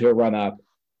down to a run up.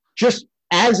 Just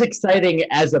as exciting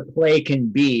as a play can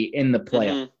be in the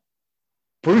playoff. Mm-hmm.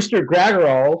 Brewster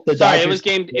Gratterall, Dodgers. It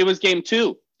was game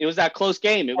 2. It was that close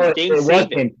game. It was game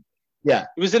 7. Yeah.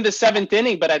 It was in the 7th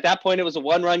inning, but at that point it was a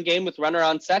 1-run game with runner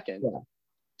on second. Yeah.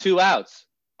 2 outs.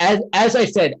 As I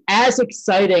said, as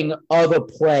exciting of a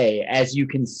play as you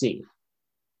can see.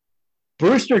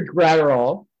 Brewster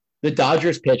Gratterall, the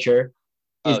Dodgers pitcher,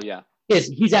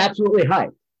 he's absolutely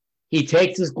hyped. He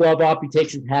takes his glove off, he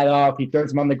takes his hat off, he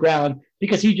throws him on the ground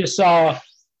because he just saw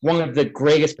one of the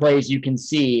greatest plays you can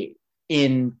see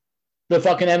in the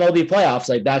fucking MLB playoffs.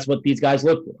 Like, that's what these guys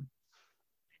look for.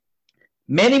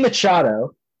 Manny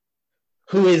Machado,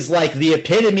 who is like the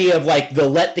epitome of like the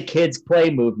let the kids play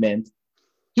movement,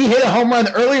 he hit a home run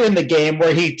earlier in the game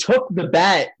where he took the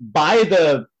bat by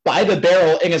the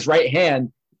barrel in his right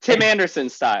hand, Tim Anderson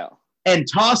style, and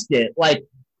tossed it like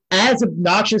as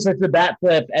obnoxious as the bat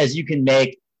flip as you can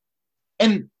make.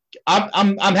 And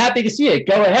I'm happy to see it.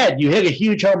 Go ahead, you hit a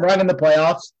huge home run in the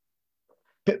playoffs,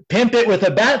 pimp it with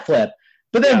a bat flip.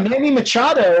 But then Manny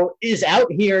Machado is out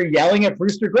here yelling at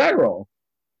Brewster Gratterall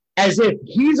as if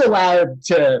he's allowed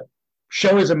to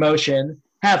show his emotion,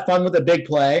 have fun with a big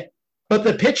play, but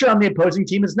the pitcher on the opposing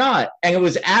team is not. And it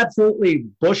was absolutely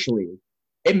bush league.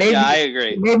 I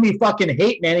agree. It made me fucking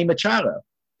hate Manny Machado.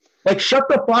 Like, shut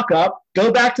the fuck up.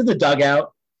 Go back to the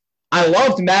dugout. I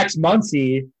loved Max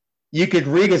Muncy. You could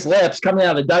read his lips coming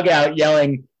out of the dugout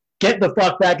yelling, "Get the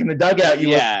fuck back in the dugout."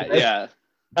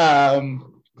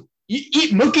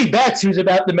 Mookie Betts, who's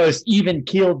about the most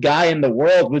even-keeled guy in the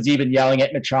world, was even yelling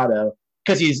at Machado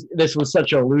because this was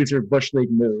such a loser Bush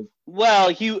League move.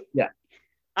 Well,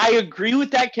 I agree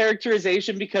with that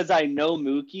characterization because I know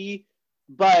Mookie,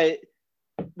 but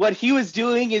what he was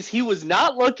doing is he was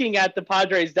not looking at the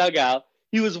Padres dugout.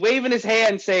 He was waving his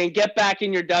hand saying, "Get back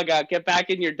in your dugout, get back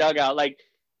in your dugout." Like,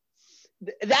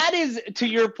 that is, to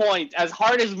your point, as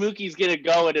hard as Mookie's going to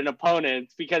go at an opponent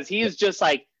because he is just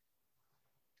like,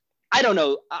 I don't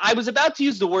know. I was about to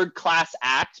use the word class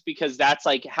act because that's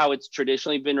like how it's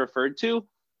traditionally been referred to.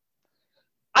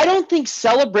 I don't think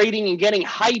celebrating and getting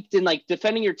hyped and like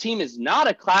defending your team is not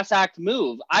a class act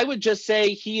move. I would just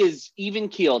say he is even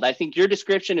keeled. I think your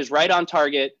description is right on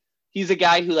target. He's a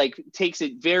guy who like takes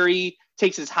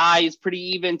his highs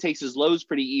pretty even, takes his lows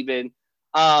pretty even.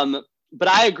 But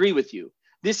I agree with you.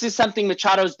 This is something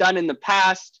Machado's done in the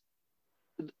past.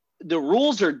 The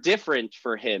rules are different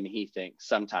for him, he thinks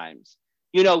sometimes.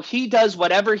 He does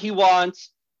whatever he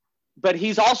wants, but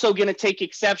he's also going to take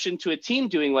exception to a team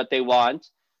doing what they want.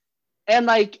 And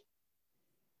like,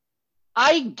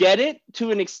 I get it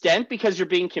to an extent because you're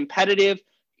being competitive.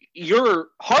 You're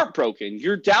heartbroken.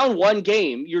 You're down one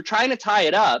game. You're trying to tie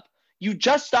it up. You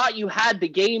just thought you had the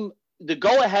game, the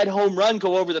go-ahead home run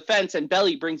go over the fence, and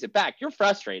Belly brings it back. You're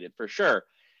frustrated for sure.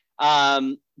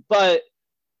 But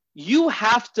you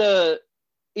have to,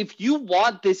 if you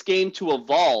want this game to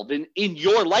evolve in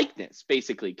your likeness,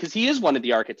 basically, because he is one of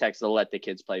the architects of the Let the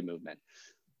Kids Play movement,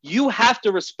 you have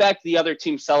to respect the other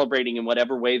team celebrating in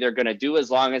whatever way they're going to do, as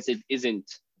long as it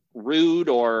isn't rude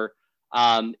or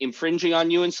infringing on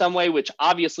you in some way, which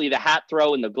obviously the hat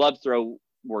throw and the glove throw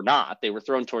were not. They were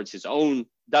thrown towards his own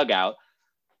dugout.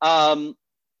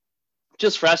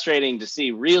 Just frustrating to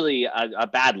see, really a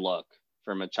bad look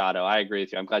for Machado. I agree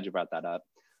with you. I'm glad you brought that up.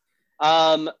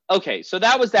 Okay, so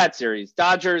that was that series.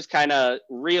 Dodgers kind of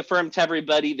reaffirmed to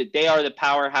everybody that they are the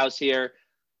powerhouse here.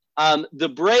 The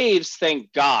Braves,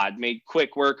 thank God, made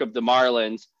quick work of the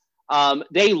Marlins.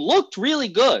 They looked really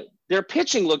good. Their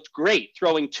pitching looked great,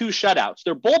 throwing 2 shutouts.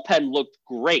 Their bullpen looked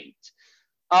great.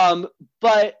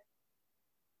 But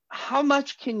how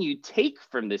much can you take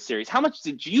from this series? How much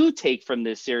did you take from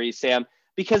this series, Sam?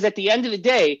 Because at the end of the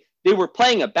day, they were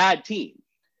playing a bad team.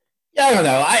 Yeah, I don't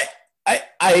know.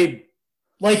 I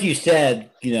like you said,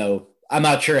 I'm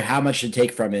not sure how much to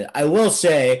take from it. I will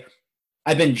say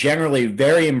I've been generally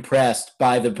very impressed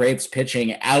by the Braves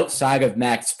pitching outside of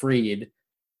Max Fried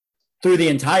through the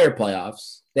entire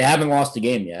playoffs. They haven't lost a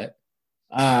game yet.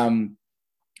 And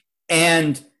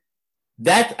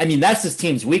that's this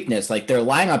team's weakness. Like, their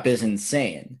lineup is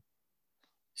insane.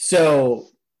 So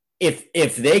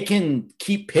if they can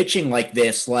keep pitching like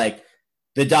this, like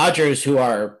the Dodgers, who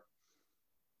are,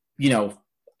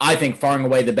 I think far and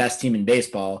away the best team in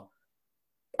baseball,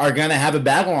 are going to have a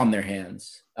battle on their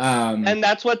hands. And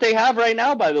that's what they have right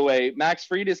now, by the way. Max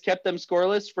Fried has kept them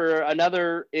scoreless for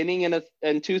another inning and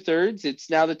 2/3. It's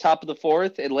now the top of the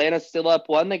 4th. Atlanta's still up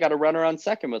 1. They got a runner on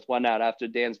second with 1 out after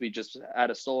Dansby just had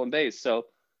a stolen base. So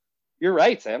you're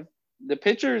right, Sam. The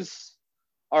pitchers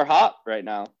are hot right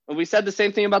now. And we said the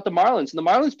same thing about the Marlins. And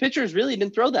the Marlins pitchers really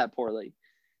didn't throw that poorly.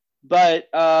 But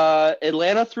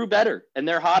Atlanta threw better, and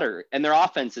they're hotter, and their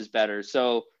offense is better.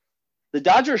 So the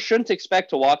Dodgers shouldn't expect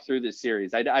to walk through this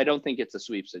series. I don't think it's a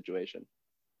sweep situation.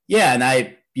 Yeah, and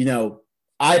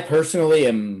I personally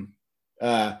am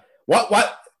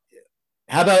what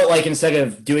how about, like, instead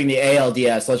of doing the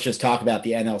ALDS, let's just talk about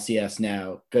the NLCS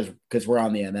now, because we're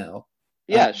on the NL.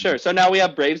 Yeah, sure. So now we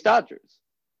have Braves Dodgers.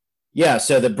 Yeah,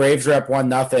 so the Braves are up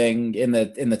 1-0 in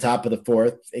the top of the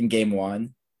 4th in game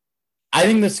 1. I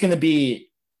think this is going to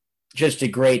be just a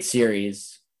great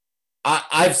series.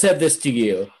 I've said this to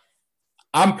you.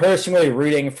 I'm personally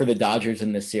rooting for the Dodgers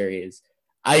in this series.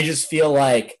 I just feel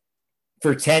like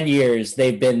for 10 years,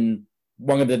 they've been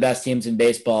one of the best teams in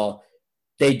baseball.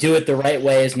 They do it the right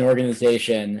way as an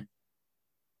organization.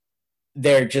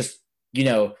 They're just,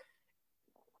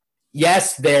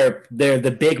 yes, they're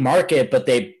the big market, but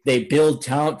they build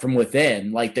talent from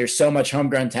within. Like, there's so much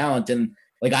homegrown talent, and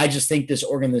like, I just think this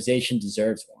organization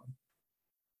deserves one.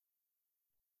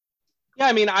 Yeah,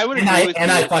 I mean, I would agree with you.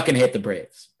 And I fucking hate the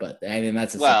Braves, but I mean,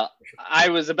 that's I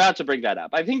was about to bring that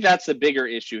up. I think that's the bigger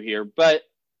issue here, but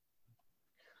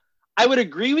I would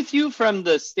agree with you from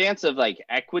the stance of like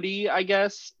equity, I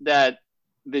guess, that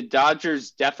the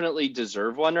Dodgers definitely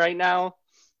deserve one right now.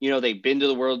 They've been to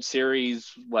the World Series,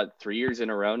 3 years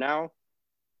in a row now?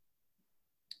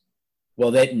 Well,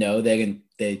 the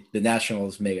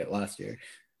Nationals made it last year.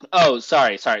 Oh,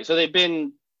 sorry. So they've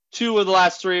been 2 of the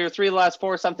last 3 or 3 of the last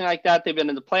 4, something like that. They've been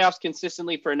in the playoffs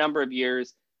consistently for a number of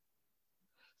years.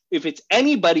 If it's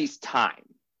anybody's time,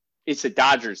 it's the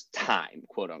Dodgers' time,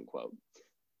 quote unquote.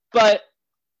 But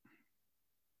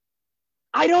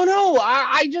I don't know.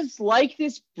 I just like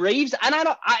this Braves. And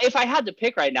if I had to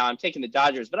pick right now, I'm taking the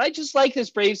Dodgers. But I just like this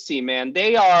Braves team, man.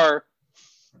 They are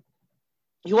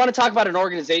 – you want to talk about an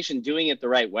organization doing it the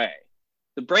right way.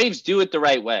 The Braves do it the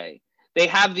right way. They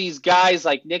have these guys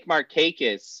like Nick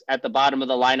Markakis at the bottom of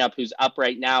the lineup who's up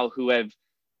right now who have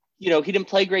 – he didn't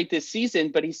play great this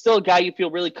season, but he's still a guy you feel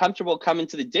really comfortable coming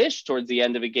to the dish towards the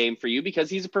end of a game for you because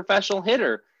he's a professional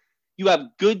hitter. You have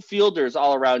good fielders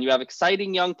all around. You have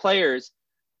exciting young players.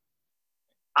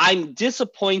 I'm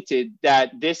disappointed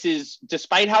that this is,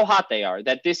 despite how hot they are,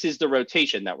 that this is the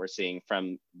rotation that we're seeing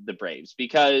from the Braves,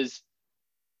 because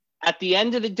at the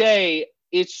end of the day,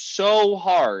 it's so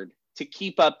hard to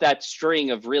keep up that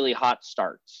string of really hot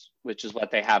starts, which is what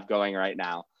they have going right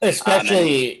now.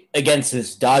 Especially against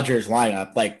this Dodgers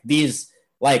lineup.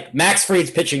 Like Max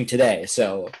Fried's pitching today,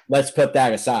 so let's put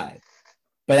that aside.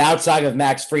 But outside of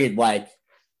Max Fried, like,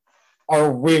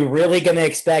 are we really going to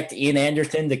expect Ian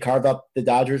Anderson to carve up the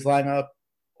Dodgers lineup?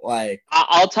 Like,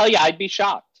 I'll tell you, I'd be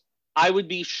shocked. I would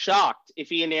be shocked if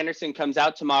Ian Anderson comes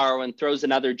out tomorrow and throws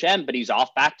another gem, but he's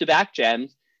off back-to-back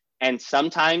gems. And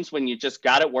sometimes when you just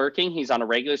got it working, he's on a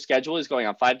regular schedule. He's going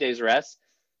on 5 days rest.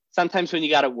 Sometimes when you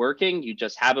got it working, you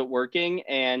just have it working.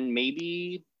 And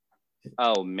maybe,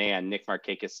 oh man, Nick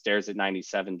Markakis stares at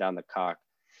 97 down the cock.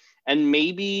 And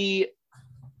maybe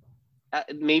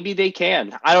they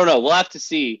can. I don't know. We'll have to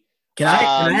see. Can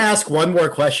I ask one more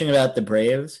question about the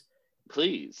Braves?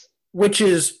 Please. Which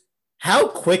is, how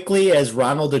quickly has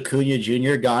Ronald Acuna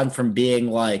Jr. gone from being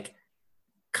like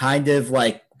kind of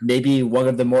like maybe one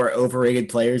of the more overrated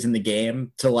players in the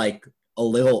game to like a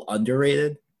little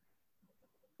underrated?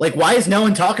 Like, why is no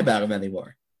one talk about him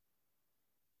anymore?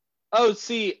 Oh,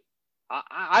 see,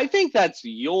 I think that's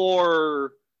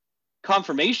your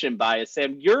confirmation bias,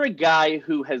 Sam. You're a guy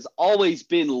who has always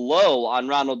been low on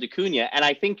Ronald Acuna, and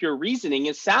I think your reasoning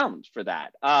is sound for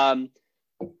that.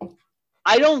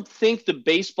 I don't think the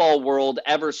baseball world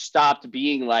ever stopped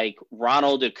being like,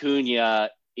 Ronald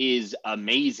Acuna is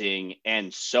amazing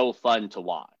and so fun to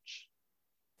watch.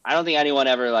 I don't think anyone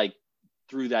ever like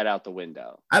threw that out the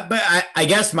window. But I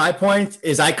guess my point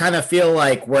is, I kind of feel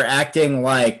like we're acting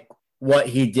like what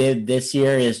he did this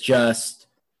year is just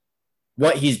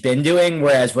what he's been doing,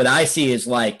 whereas what I see is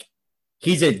like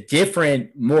he's a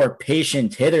different, more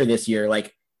patient hitter this year.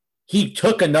 Like, he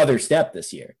took another step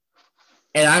this year.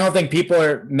 And I don't think people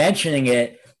are mentioning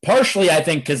it. Partially, I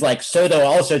think, because like Soto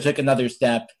also took another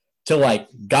step to like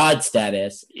God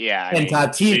status. Yeah. And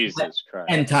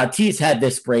Tatis had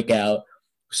this breakout.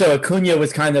 So Acuna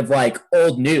was kind of like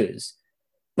old news.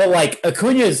 But like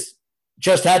Acuna's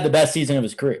just had the best season of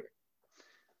his career.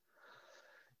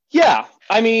 Yeah.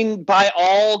 I mean, by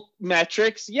all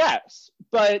metrics, yes.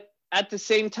 But at the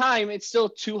same time, it's still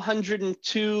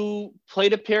 202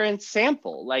 plate appearance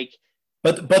sample. Like,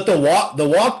 But the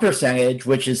walk percentage,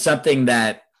 which is something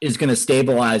that is going to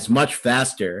stabilize much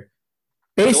faster.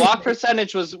 The walk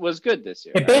percentage was good this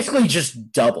year. It basically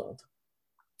just doubled.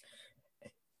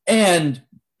 And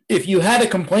if you had a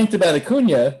complaint about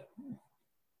Acuna,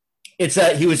 it's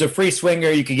that he was a free swinger.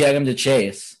 You could get him to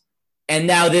chase. And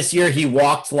now this year he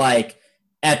walked like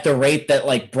at the rate that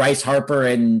like Bryce Harper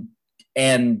and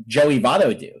Joey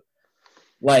Votto do.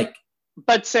 Like,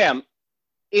 but Sam,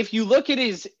 if you look at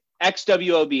his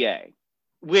XWOBA,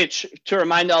 which, to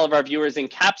remind all of our viewers,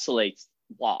 encapsulates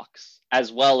walks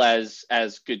as well as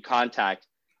good contact,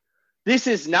 this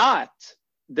is not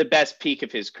the best peak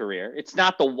of his career. It's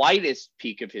not the widest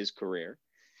peak of his career.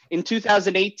 In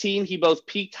 2018, he both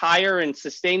peaked higher and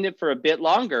sustained it for a bit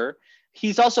longer.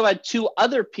 He's also had two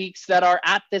other peaks that are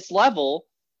at this level.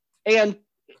 And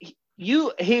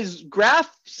his graph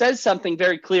says something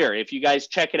very clear. If you guys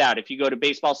check it out, if you go to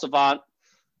Baseball Savant,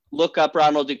 look up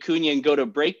Ronald Acuna and go to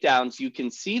breakdowns, you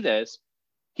can see this.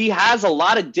 He has a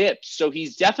lot of dips, so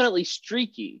he's definitely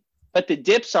streaky, but the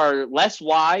dips are less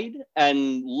wide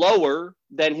and lower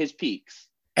than his peaks.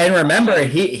 And remember,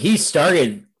 he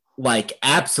started like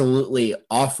absolutely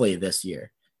awfully this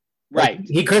year. Right. Like,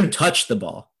 he couldn't touch the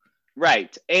ball.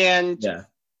 Right. And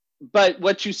but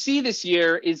what you see this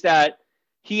year is that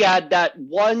he had that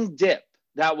one dip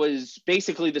that was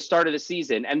basically the start of the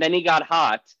season, and then he got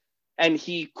hot. And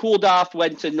he cooled off,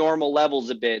 went to normal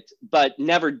levels a bit, but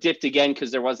never dipped again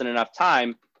because there wasn't enough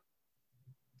time.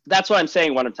 That's what I'm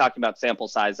saying when I'm talking about sample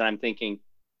size. And I'm thinking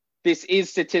this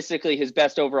is statistically his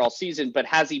best overall season, but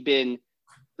has he been,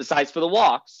 besides for the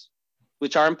walks,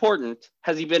 which are important,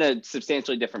 has he been a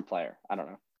substantially different player? I don't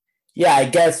know. Yeah, I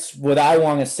guess what I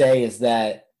want to say is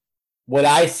that what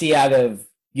I see out of,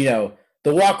 the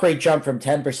walk rate jump from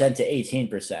 10% to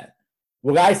 18%,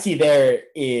 what I see there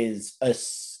is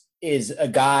a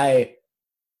guy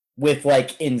with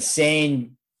like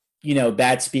insane,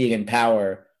 bat speed and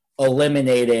power,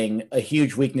 eliminating a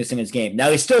huge weakness in his game. Now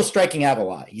he's still striking out a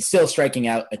lot. He's still striking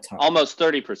out a ton. Almost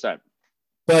 30%.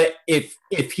 But if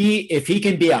he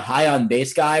can be a high on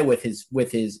base guy with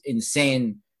his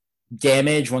insane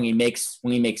damage when he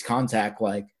makes contact,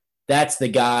 like that's the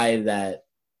guy that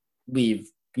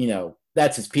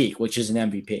that's his peak, which is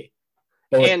an MVP.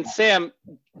 And Sam,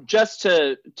 just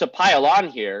to pile on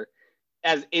here,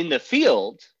 as in the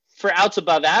field, for outs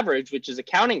above average, which is a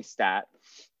counting stat.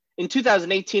 In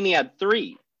 2018, he had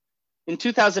 3. In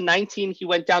 2019, he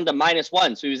went down to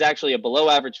 -1, so he was actually a below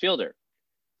average fielder.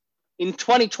 In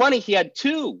 2020, he had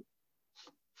 2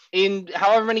 in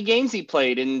however many games he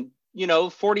played in,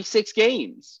 46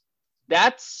 games.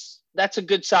 That's a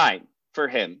good sign for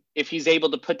him if he's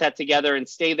able to put that together and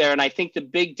stay there. And I think the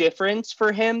big difference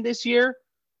for him this year,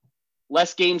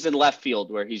 less games in left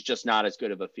field where he's just not as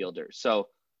good of a fielder. So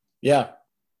yeah,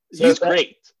 he's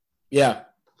great. Yeah.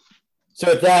 So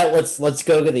with that, let's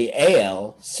go to the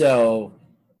AL. So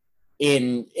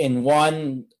in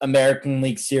one American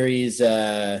League Series,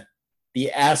 the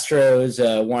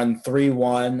Astros won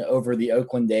 3-1 over the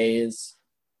Oakland A's.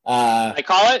 Did I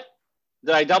call it?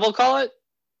 Did I double call it?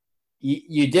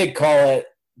 You did call it.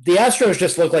 The Astros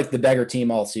just look like the better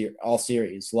team all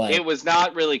series. Like, it was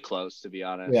not really close, to be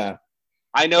honest. Yeah.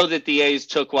 I know that the A's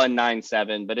took one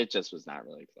 9-7, but it just was not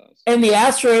really close. And the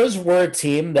Astros were a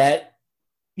team that,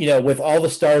 with all the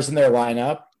stars in their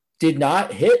lineup, did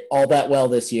not hit all that well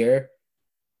this year.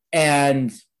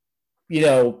 And,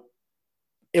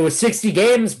 it was 60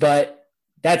 games, but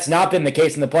that's not been the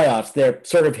case in the playoffs. They're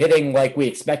sort of hitting like we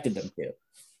expected them to.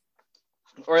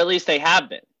 Or at least they have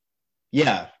been.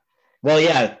 Yeah. Well,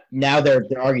 yeah, now they're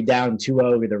already down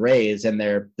 2-0 with the Rays, and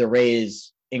the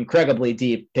Rays' incredibly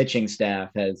deep pitching staff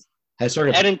has sort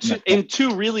of... And in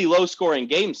two really low-scoring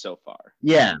games so far.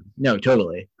 Yeah, no,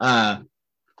 totally. But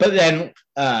then,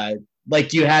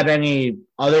 do you have any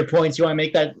other points you want to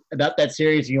make about that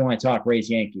series, or you want to talk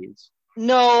Rays-Yankees?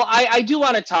 No, I do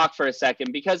want to talk for a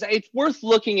second because it's worth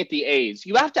looking at the A's.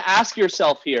 You have to ask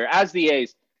yourself here, as the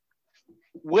A's,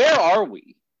 where are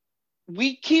we?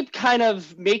 We keep kind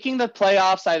of making the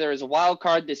playoffs either as a wild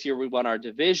card. This year we won our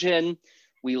division.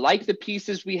 We like the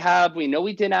pieces we have. We know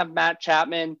we didn't have Matt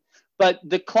Chapman, but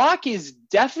the clock is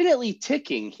definitely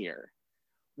ticking here.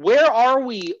 Where are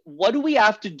we? What do we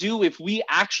have to do if we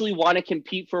actually want to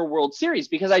compete for a World Series?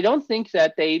 Because I don't think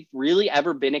that they've really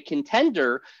ever been a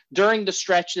contender during the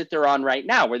stretch that they're on right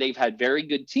now, where they've had very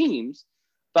good teams,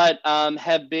 but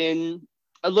have been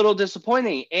a little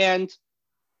disappointing. And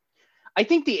I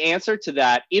think the answer to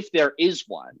that, if there is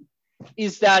one,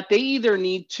 is that they either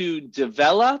need to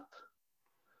develop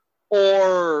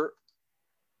or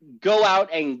go out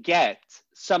and get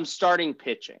some starting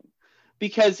pitching.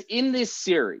 Because in this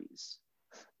series,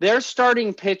 their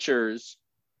starting pitchers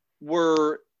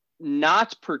were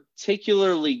not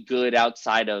particularly good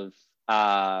outside of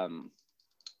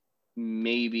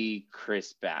maybe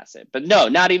Chris Bassett. But no,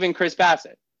 not even Chris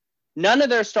Bassett. None of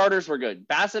their starters were good.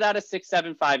 Bassett had a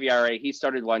 6.75 ERA. He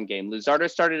started one game. Luzardo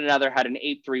started another, had an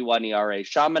 8.31 ERA.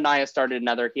 Sean Manaea started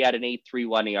another. He had an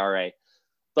 8.31 ERA.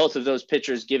 Both of those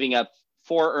pitchers giving up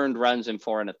 4 earned runs in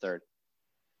 4 1/3.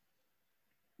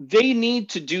 They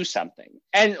need to do something.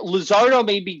 And Luzardo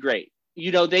may be great.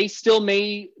 They still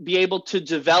may be able to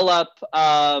develop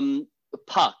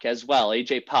Puck as well,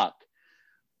 AJ Puck.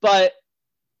 But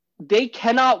they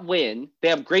cannot win. They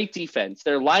have great defense.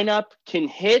 Their lineup can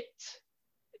hit.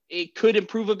 It could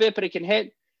improve a bit, but it can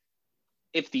hit.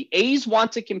 If the A's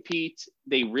want to compete,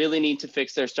 they really need to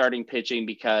fix their starting pitching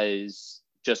because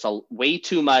just way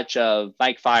too much of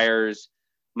Mike Fiers,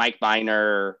 Mike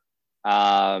Minor,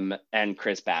 and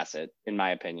Chris Bassett, in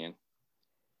my opinion.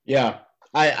 Yeah,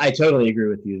 I totally agree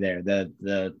with you there.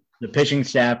 The pitching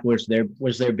staff was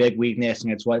their big weakness,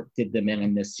 and it's what did them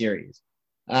in this series.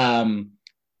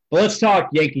 But let's talk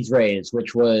Yankees-Rays,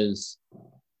 which was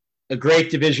a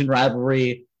great division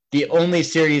rivalry, the only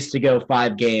series to go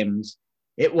 5 games.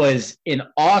 It was an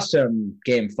awesome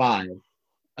Game 5.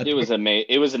 It was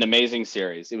an amazing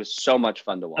series. It was so much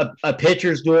fun to watch. A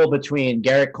pitcher's duel between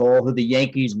Garrett Cole, who the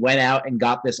Yankees went out and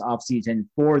got this offseason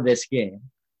for this game,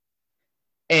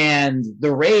 and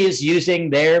the Rays using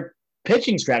their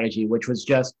pitching strategy, which was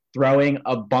just throwing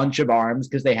a bunch of arms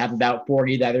because they have about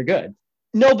 40 that are good.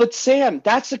 No, but Sam,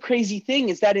 that's the crazy thing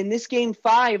is that in this Game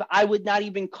 5, I would not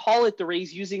even call it the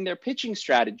Rays using their pitching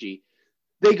strategy.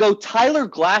 They go Tyler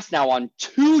Glasnow on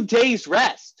 2 days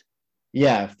rest.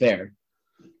 Yeah, fair.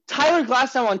 Tyler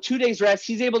Glasnow on 2 days rest,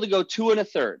 he's able to go 2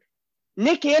 1/3.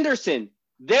 Nick Anderson,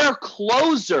 their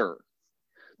closer,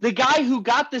 the guy who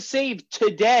got the save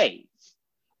today,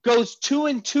 goes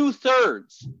 2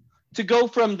 2/3 to go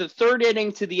from the 3rd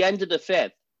inning to the end of the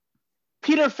 5th.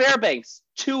 Peter Fairbanks,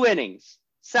 2 innings,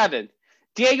 7th.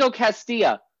 Diego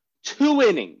Castilla, 2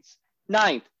 innings,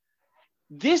 9th.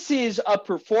 This is a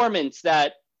performance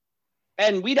that,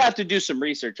 and we'd have to do some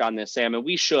research on this, Sam, and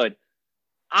we should.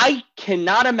 I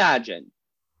cannot imagine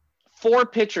 4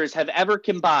 pitchers have ever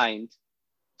combined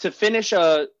to finish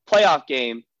a playoff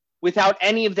game without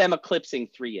any of them eclipsing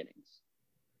 3 innings.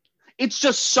 It's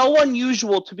just so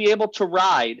unusual to be able to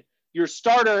ride your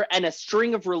starter and a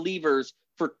string of relievers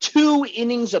for 2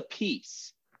 innings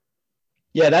apiece.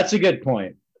 Yeah, that's a good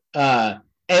point. And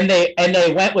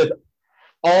they went with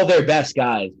all their best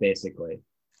guys, basically.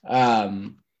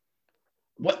 And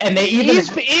they even is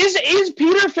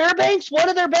Peter Fairbanks one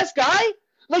of their best guys?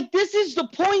 Like, this is the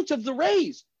point of the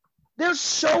Rays. They're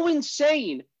so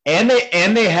insane. And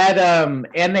they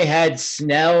had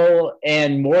Snell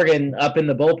and Morgan up in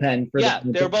the bullpen for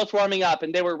they were both warming up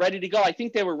and they were ready to go. I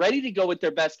think they were ready to go with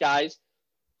their best guys.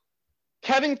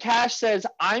 Kevin Cash says,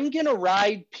 I'm gonna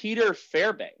ride Peter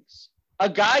Fairbanks, a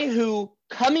guy who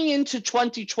coming into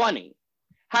 2020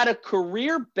 had a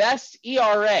career best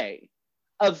ERA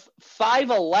of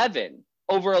 5.11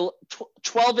 over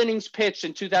 12 innings pitched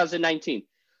in 2019.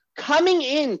 Coming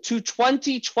into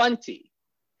 2020,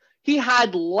 he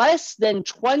had less than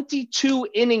 22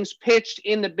 innings pitched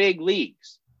in the big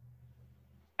leagues.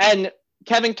 And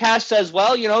Kevin Cash says,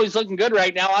 well, he's looking good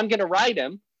right now. I'm going to ride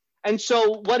him. And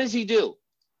so what does he do?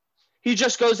 He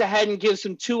just goes ahead and gives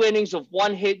him 2 innings of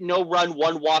 1 hit, no run,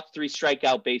 1 walk, 3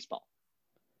 strikeout baseball.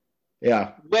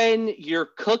 Yeah. When you're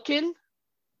cooking,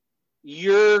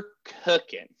 you're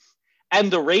cooking. And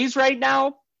the Rays right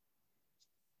now,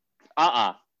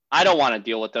 I don't want to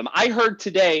deal with them. I heard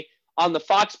today on the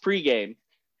Fox pregame,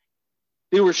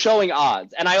 they were showing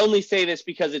odds. And I only say this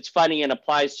because it's funny and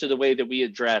applies to the way that we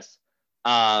address,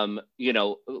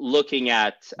 looking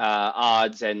at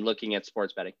odds and looking at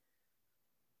sports betting.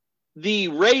 The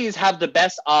Rays have the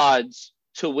best odds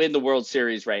to win the World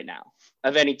Series right now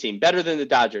of any team, better than the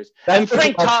Dodgers. And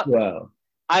Frank Thomas.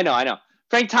 I know.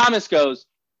 Frank Thomas goes,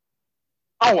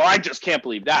 oh, well, I just can't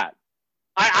believe that.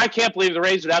 I can't believe the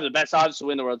Rays would have the best odds to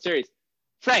win the World Series.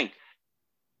 Frank,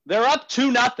 they're up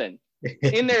 2-0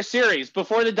 in their series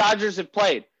before the Dodgers have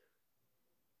played.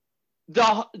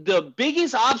 The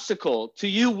biggest obstacle to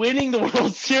you winning the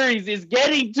World Series is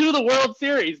getting to the World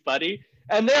Series, buddy.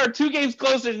 And they are 2 games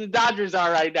closer than the Dodgers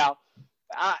are right now.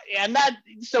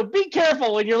 So be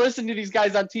careful when you're listening to these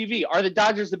guys on TV. Are the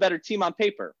Dodgers the better team on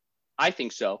paper? I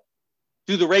think so.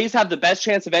 Do the Rays have the best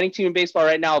chance of any team in baseball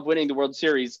right now of winning the World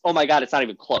Series? Oh, my God, it's not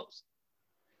even close.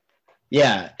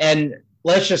 Yeah, and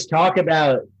let's just talk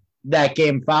about that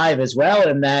Game 5 as well,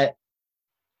 and that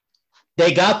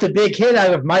they got the big hit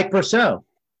out of Mike Brousseau.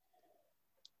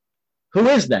 Who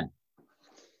is that?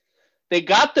 They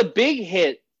got the big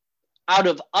hit out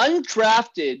of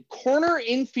undrafted corner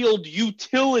infield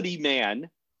utility man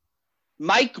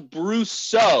Mike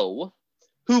Brousseau,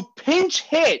 who pinch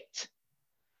hit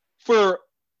for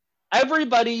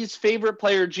everybody's favorite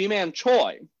player, G-Man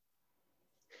Choi.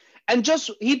 And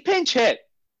he pinch hit,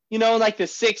 in like the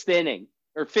 6th inning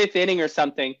or 5th inning or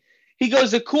something. He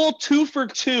goes a cool 2 for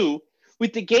 2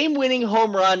 with the game-winning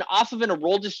home run off of an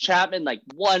Aroldis Chapman,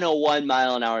 101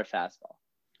 mile an hour fastball.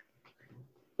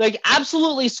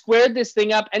 Absolutely squared this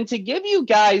thing up. And to give you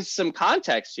guys some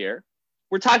context here,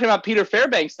 we're talking about Peter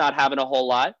Fairbanks not having a whole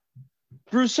lot.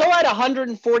 Brousseau had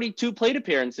 142 plate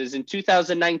appearances in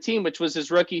 2019, which was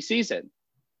his rookie season.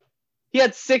 He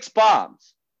had 6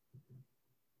 bombs.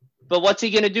 But what's he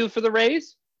going to do for the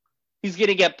Rays? He's going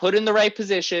to get put in the right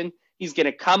position. He's going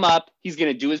to come up. He's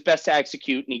going to do his best to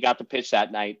execute, and he got the pitch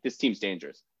that night. This team's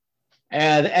dangerous.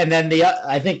 And then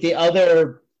I think the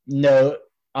other note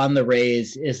on the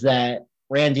Rays is that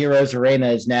Randy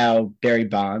Arozarena is now Barry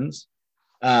Bonds.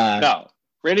 No.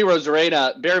 Randy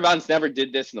Arozarena, Barry Bonds never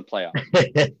did this in the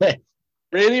playoffs.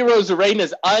 Randy Arozarena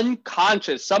is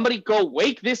unconscious. Somebody go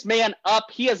wake this man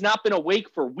up. He has not been awake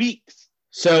for weeks.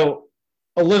 So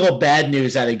a little bad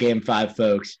news out of Game 5,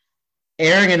 folks.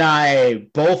 Aaron and I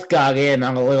both got in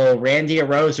on a little Randy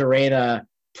Arozarena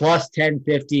plus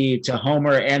 1050 to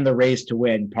homer and the Rays to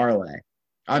win parlay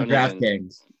on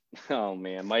DraftKings. Oh,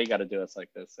 man. Why you got to do us like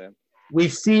this, Sam? We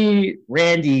see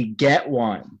Randy get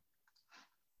one.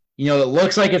 It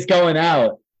looks like it's going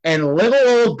out. And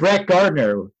little old Brett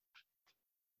Gardner,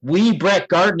 Brett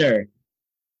Gardner,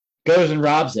 goes and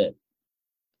robs it.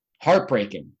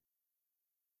 Heartbreaking.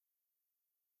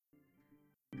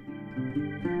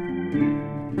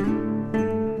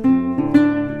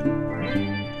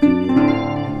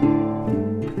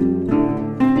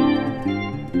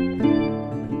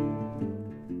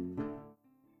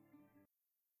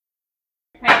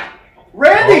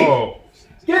 Randy! Oh.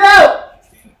 Get out!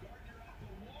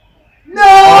 No!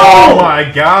 Oh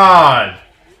my God!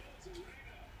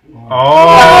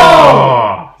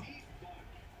 Oh!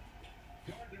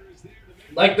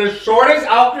 Like the shortest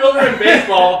outfielder in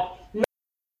baseball.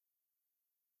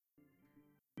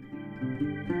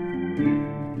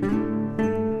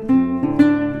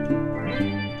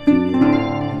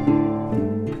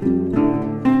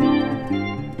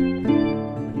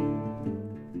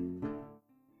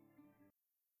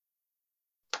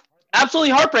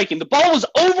 absolutely heartbreaking. The ball was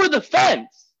over the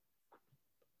fence.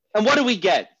 And what do we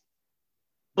get?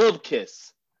 Boob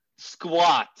kiss.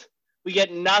 Squat. We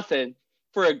get nothing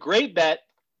for a great bet.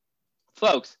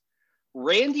 Folks,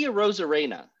 Randy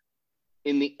Arozarena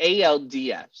in the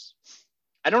ALDS.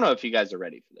 I don't know if you guys are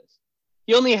ready for this.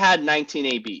 He only had 19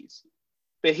 ABs,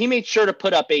 but he made sure to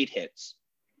put up 8 hits.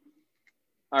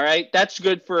 All right, that's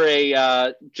good for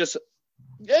a just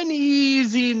an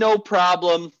easy, no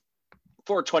problem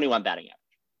 421 batting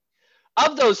average.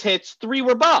 Of those hits, 3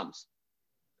 were bombs.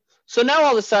 So now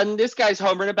all of a sudden, this guy's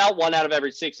homering about 1 out of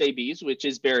every 6 ABs, which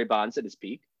is Barry Bonds at his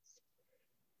peak.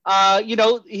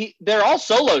 They're all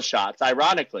solo shots,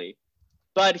 ironically,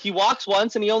 but he walks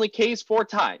once and he only Ks 4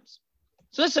 times.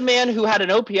 So this is a man who had an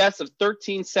OPS of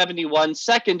 1371,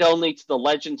 second only to the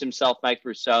legend himself, Mike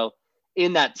Rousseau,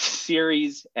 in that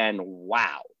series. And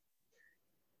wow,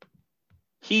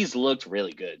 he's looked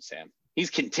really good, Sam. He's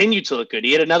continued to look good.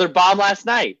 He had another bomb last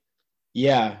night.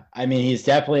 Yeah, I mean, he's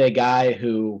definitely a guy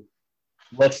who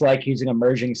looks like he's an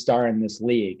emerging star in this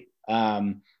league.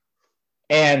 And,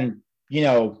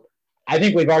 I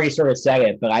think we've already sort of said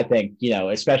it, but I think,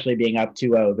 especially being up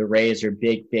 2-0, the Rays are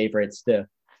big favorites to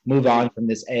move on from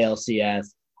this ALCS.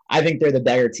 I think they're the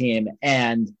better team.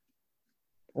 And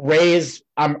Rays,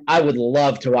 I would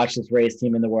love to watch this Rays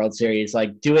team in the World Series,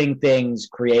 like doing things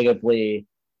creatively.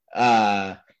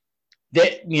 Talk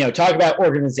about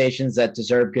organizations that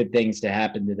deserve good things to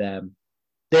happen to them.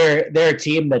 They're a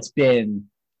team that's been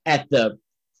at the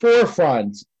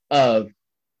forefront of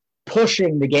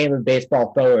pushing the game of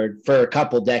baseball forward for a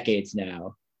couple decades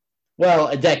now. Well,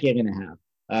 a decade and a half.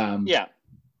 Yeah.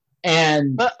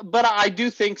 But I do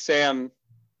think, Sam,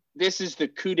 this is the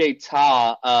coup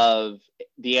d'etat of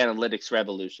the analytics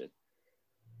revolution.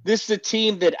 This is a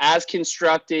team that, as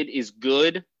constructed, is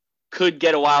good, could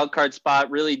get a wild card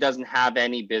spot, really doesn't have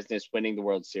any business winning the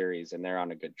World Series, and they're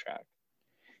on a good track.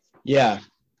 Yeah.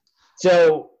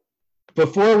 So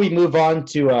before we move on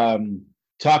to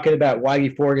talking about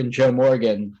Whitey Ford and Joe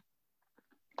Morgan,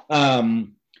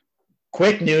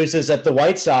 quick news is that the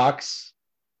White Sox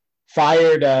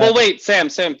fired. Well, wait, Sam,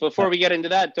 before we get into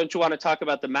that, don't you want to talk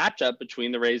about the matchup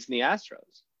between the Rays and the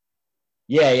Astros?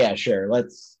 Yeah, sure.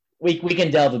 We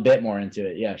can delve a bit more into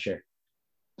it. Yeah, sure.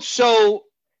 So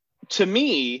to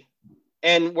me,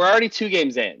 and we're already 2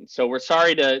 games in, so we're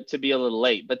sorry to be a little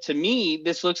late, but to me,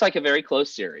 this looks like a very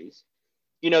close series.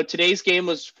 Today's game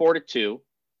was 4-2.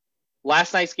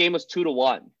 Last night's game was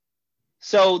 2-1.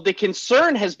 So the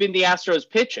concern has been the Astros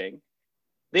pitching.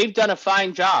 They've done a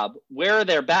fine job. Where are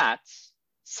their bats?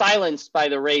 Silenced by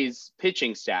the Rays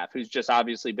pitching staff, who's just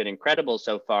obviously been incredible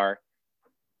so far.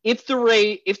 If the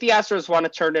Astros want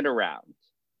to turn it around,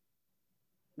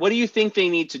 what do you think they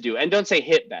need to do? And don't say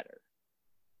hit better.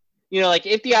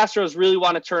 If the Astros really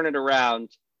want to turn it around,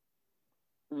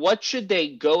 what should they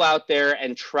go out there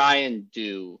and try and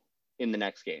do in the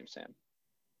next game, Sam?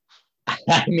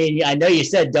 I mean, I know you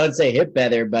said don't say hit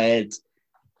better, but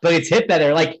it's hit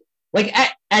better. Like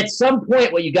at some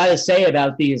point, what you got to say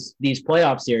about these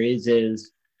playoff series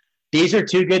is these are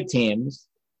 2 good teams,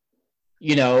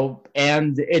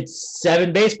 and it's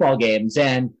 7 baseball games,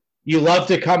 and you love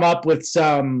to come up with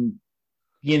some,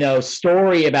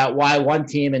 story about why one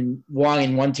team won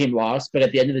and one team lost. But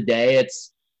at the end of the day,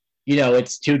 it's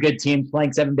 2 good teams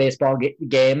playing 7 baseball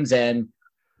games, and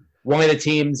one of the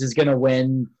teams is going to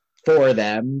win for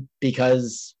them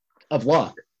because of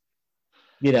luck,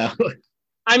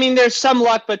 I mean, there's some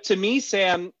luck, but to me,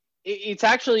 Sam, it's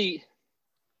actually,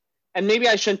 and maybe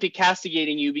I shouldn't be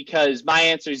castigating you because my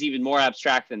answer is even more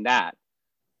abstract than that.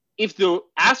 If the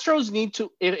Astros need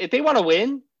to, if they want to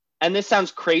win, and this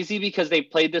sounds crazy because they've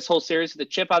played this whole series with a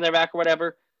chip on their back or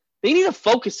whatever, they need to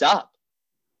focus up.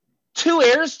 2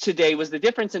 errors today was the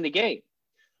difference in the game.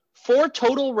 4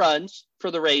 total runs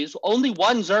for the Rays, only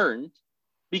 1's earned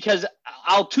because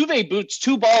Altuve boots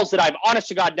 2 balls that I've, honest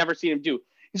to God, never seen him do.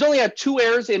 He's only had 2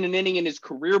 errors in an inning in his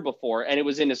career before, and it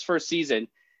was in his first season.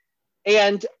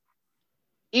 And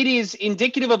it is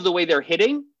indicative of the way they're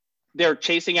hitting. They're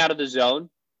chasing out of the zone.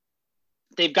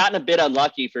 They've gotten a bit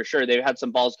unlucky for sure. They've had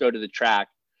some balls go to the track.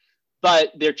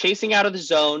 But they're chasing out of the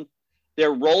zone.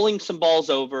 They're rolling some balls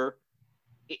over.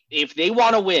 If they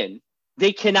want to win,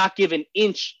 they cannot give an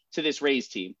inch to this Rays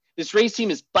team. This Rays team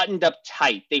is buttoned up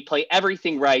tight. They play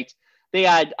everything right. They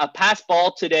had a pass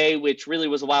ball today, which really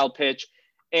was a wild pitch.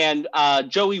 And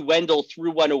Joey Wendell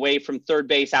threw one away from third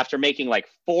base after making like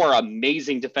 4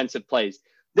 amazing defensive plays.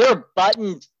 They're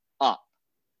buttoned up.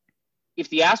 If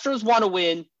the Astros want to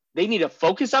win, they need to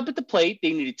focus up at the plate.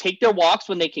 They need to take their walks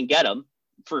when they can get them.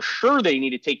 For sure, they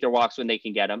need to take their walks when they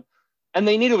can get them. And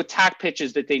they need to attack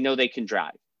pitches that they know they can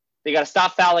drive. They got to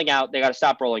stop fouling out. They got to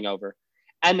stop rolling over.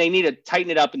 And they need to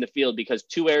tighten it up in the field because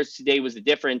 2 errors today was the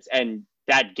difference. And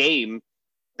that game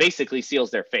basically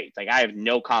seals their fate. Like, I have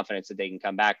no confidence that they can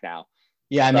come back now.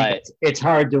 Yeah, I mean, it's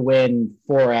hard to win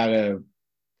 4 out of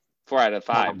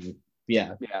 5.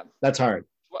 Yeah, Yeah. that's hard.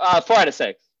 4 out of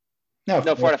 6. No,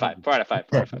 4 out of 5. 4 out of 5.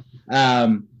 4 out of 5.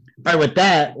 All right, with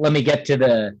that, let me get to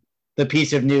the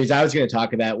piece of news I was going to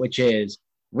talk about, which is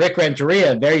Rick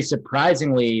Renteria very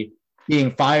surprisingly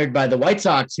being fired by the White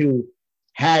Sox, who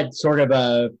had sort of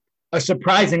a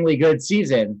surprisingly good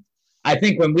season. I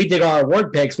think when we did our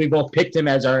award picks, we both picked him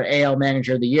as our AL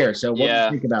Manager of the Year. So what do you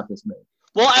think about this move?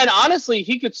 Well, and honestly,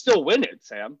 he could still win it,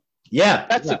 Sam. Yeah.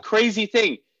 That's a crazy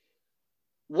thing.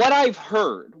 What I've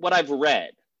heard, what I've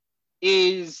read,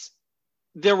 is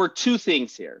there were 2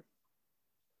 things here.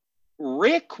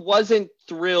 Rick wasn't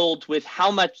thrilled with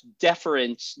how much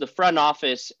deference the front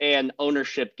office and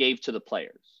ownership gave to the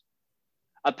players.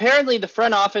 Apparently, the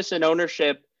front office and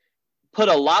ownership put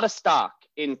a lot of stock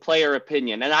in player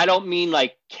opinion. And I don't mean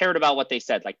like cared about what they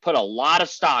said, like put a lot of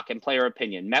stock in player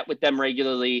opinion, met with them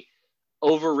regularly,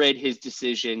 overrid his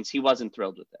decisions. He wasn't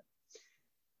thrilled with it.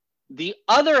 The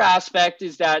other aspect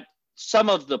is that some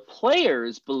of the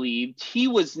players believed he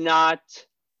was not,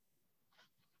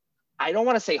 I don't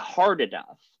want to say hard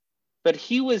enough, but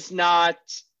he was not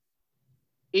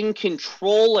in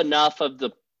control enough of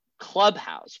the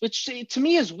clubhouse, which to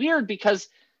me is weird because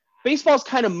baseball's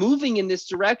kind of moving in this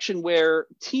direction where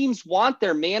teams want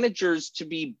their managers to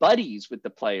be buddies with the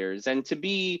players and to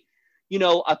be, you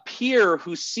know, a peer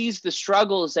who sees the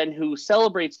struggles and who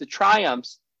celebrates the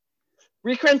triumphs.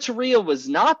 Rick Renteria was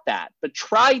not that, but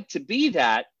tried to be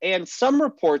that. And some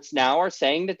reports now are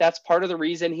saying that that's part of the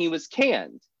reason he was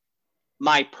canned.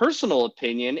 My personal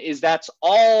opinion is that's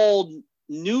all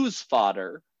news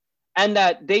fodder, and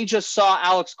that they just saw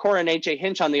Alex Cora and AJ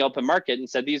Hinch on the open market and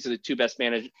said, these are the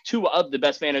 2 of the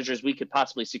best managers we could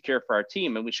possibly secure for our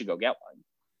team, and we should go get one.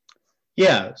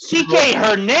 Yeah. CK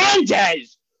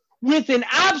Hernandez with an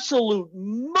absolute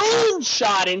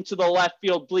moonshot into the left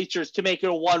field bleachers to make it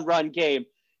a 1-run game.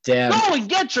 Damn. Go and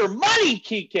get your money,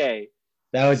 Kike.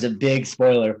 That was a big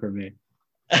spoiler for me.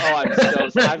 Oh,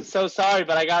 I'm so sorry,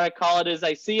 but I got to call it as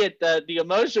I see it. The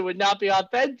emotion would not be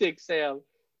authentic, Sam.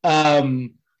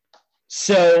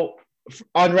 So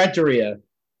on Renteria,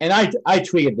 and I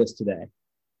tweeted this today,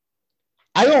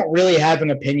 I don't really have an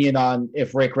opinion on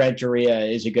if Rick Renteria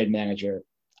is a good manager.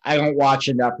 I don't watch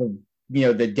enough of, you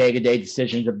know, the day-to-day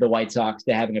decisions of the White Sox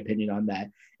to have an opinion on that.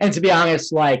 And to be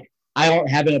honest, like, I don't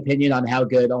have an opinion on how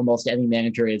good almost any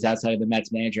manager is outside of the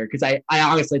Mets manager, because I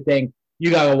honestly think you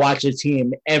got to watch a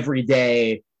team every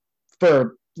day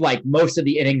for, like, most of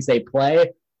the innings they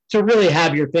play to really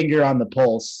have your finger on the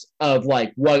pulse of,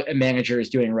 like, what a manager is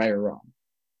doing right or wrong.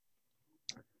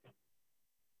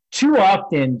 Too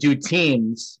often do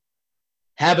teams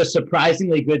have a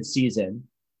surprisingly good season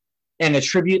and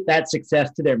attribute that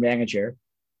success to their manager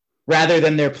rather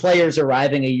than their players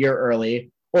arriving a year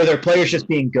early or their players just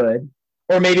being good,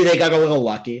 or maybe they got a little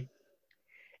lucky.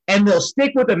 And they'll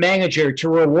stick with a manager to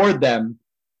reward them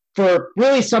for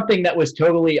really something that was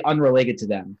totally unrelated to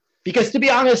them. Because to be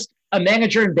honest, a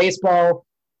manager in baseball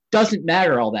doesn't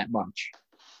matter all that much.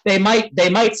 They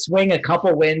might swing a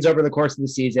couple wins over the course of the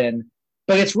season,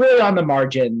 but it's really on the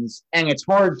margins, and it's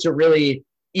hard to really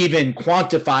even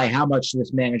quantify how much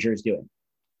this manager is doing.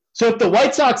 So if the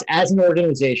White Sox as an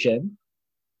organization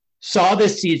saw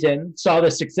this season, saw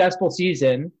the successful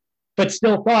season, but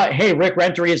still thought, hey, Rick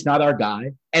Renteria is not our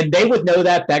guy, and they would know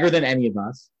that better than any of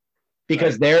us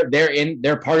because they're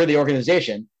part of the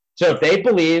organization. So if they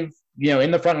believe, you know,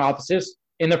 in the front office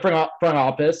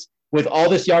with all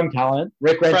this young talent,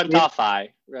 Rick Renteria. Front off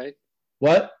eye, right?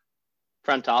 What?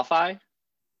 Front off eye?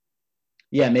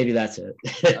 Yeah, maybe that's it.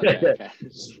 Okay.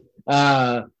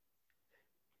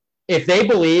 If they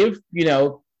believe, you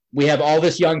know, we have all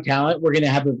this young talent, we're going to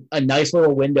have a nice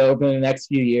little window over the next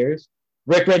few years.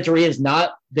 Rick Renteria is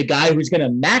not the guy who's going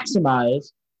to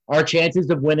maximize our chances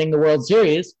of winning the World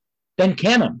Series, then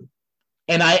can him.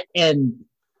 And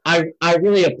I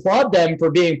really applaud them for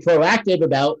being proactive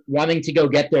about wanting to go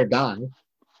get their guy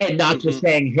and not just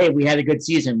saying, hey, we had a good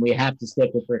season, we have to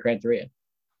stick with Rick Renteria.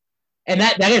 And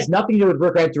that has nothing to do with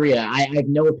Rick Renteria. I have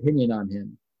no opinion on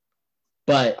him.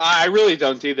 But I really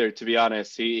don't either, to be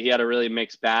honest. He had a really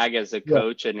mixed bag as a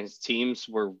coach, and his teams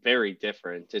were very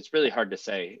different. It's really hard to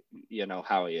say, you know,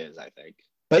 how he is, I think.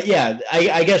 But yeah,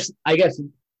 I guess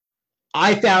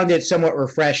I found it somewhat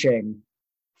refreshing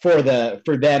for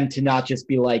them to not just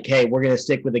be like, hey, we're going to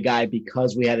stick with the guy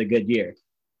because we had a good year.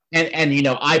 And you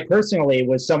know, I personally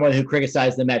was someone who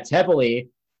criticized the Mets heavily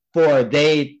for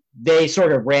they they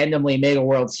sort of randomly made a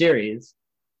World Series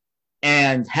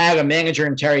and had a manager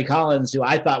in Terry Collins who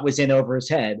I thought was in over his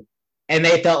head, and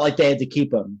they felt like they had to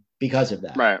keep him because of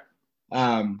that. Right.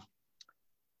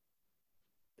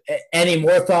 Any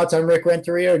more thoughts on Rick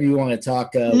Renteria, or do you want to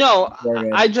talk? No,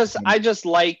 I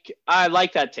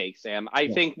like that take, Sam. I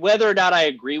think whether or not I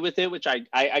agree with it, which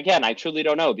I truly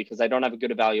don't know because I don't have a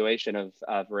good evaluation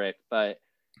of Rick, but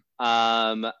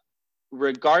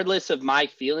regardless of my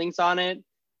feelings on it,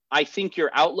 I think your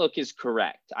outlook is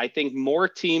correct. I think more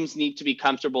teams need to be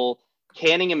comfortable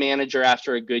canning a manager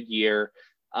after a good year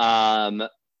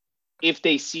if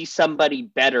they see somebody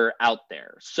better out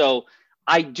there. So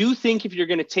I do think if you're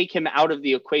going to take him out of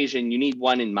the equation, you need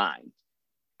one in mind.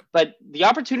 But the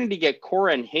opportunity to get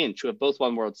Cora and Hinch, who have both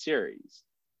won World Series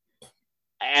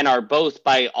and are both,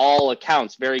 by all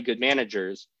accounts, very good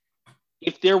managers,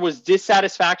 if there was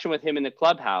dissatisfaction with him in the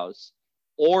clubhouse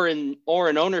or in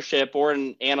ownership or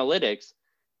in analytics,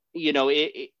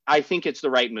 I think it's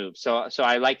the right move. So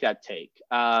I like that take.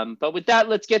 But with that,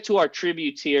 let's get to our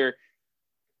tributes here.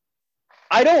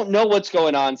 I don't know what's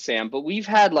going on, Sam, but we've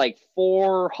had like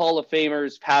 4 Hall of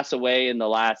Famers pass away in the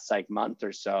last month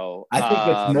or so. I think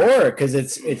it's more because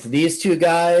it's these 2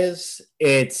 guys.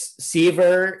 It's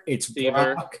Seaver, it's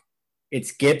Brock,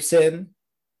 it's Gibson.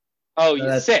 Oh, yeah,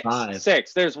 that's 6. 5.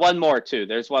 6. There's one more too.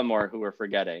 There's one more who we're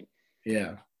forgetting.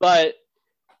 Yeah. But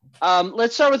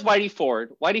let's start with Whitey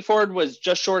Ford. Whitey Ford was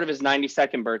just short of his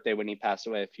 92nd birthday when he passed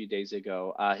away a few days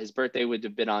ago. His birthday would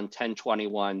have been on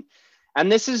 10/21. And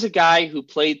this is a guy who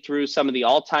played through some of the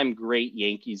all-time great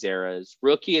Yankees eras.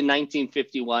 Rookie in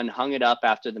 1951, hung it up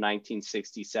after the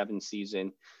 1967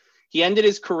 season. He ended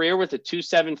his career with a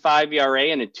 2.75 ERA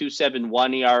and a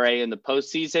 2.71 ERA in the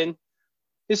postseason.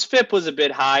 His FIP was a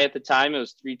bit high at the time. It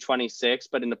was 3.26,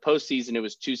 but in the postseason, it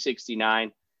was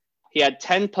 2.69. He had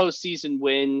 10 postseason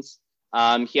wins.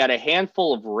 He had a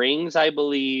handful of rings, I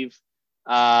believe.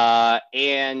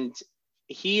 And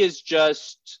he is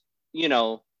just, he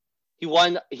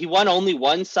won only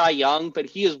one Cy Young, but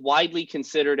he is widely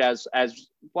considered as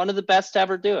one of the best to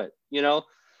ever do it,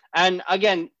 And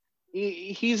again,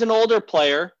 he's an older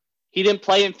player. He didn't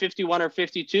play in 51 or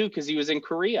 52 because he was in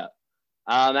Korea.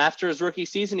 After his rookie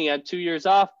season, he had 2 years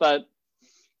off, but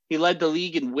he led the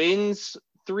league in wins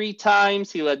 3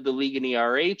 times. He led the league in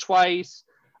ERA twice.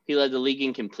 He led the league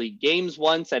in complete games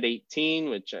once at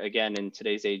 18, which again, in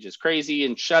today's age is crazy,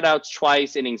 and shutouts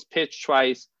twice, innings pitched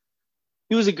twice.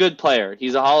 He was a good player.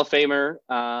 He's a Hall of Famer,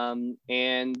 and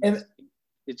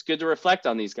it's good to reflect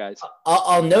on these guys.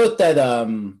 I'll note that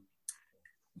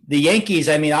the Yankees,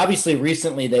 obviously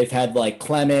recently they've had like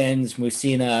Clemens,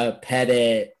 Mussina,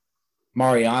 Pettit,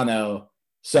 Mariano,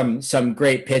 some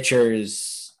great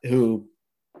pitchers who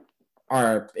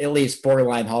are at least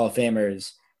borderline Hall of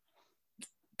Famers.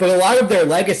 But a lot of their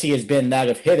legacy has been that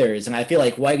of hitters, and I feel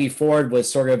like Whitey Ford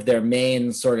was sort of their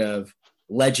main sort of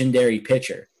legendary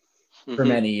pitcher for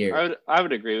many years. I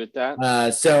would agree with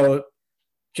that. So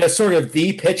just sort of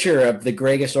the pitcher of the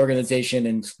greatest organization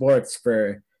in sports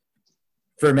for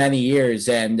many years.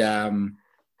 And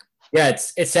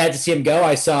it's sad to see him go.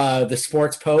 I saw the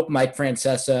sports pope, Mike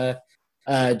Francesa,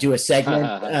 do a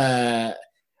segment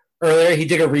earlier. He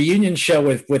did a reunion show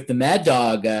with the Mad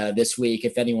Dog this week,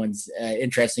 if anyone's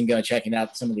interested in going checking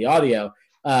out some of the audio.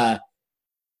 But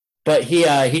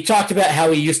he talked about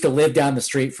how he used to live down the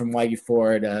street from Whitey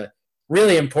Ford.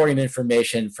 Really important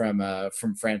information from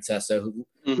Francesa, who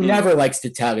never likes to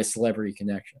tout his celebrity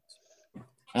connections.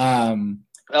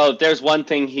 If there's one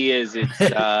thing he is,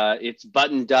 it's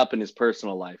buttoned up in his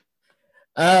personal life.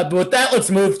 But with that,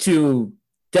 let's move to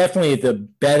definitely the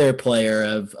better player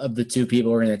of the 2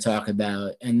 people we're going to talk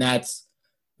about, and that's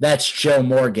Joe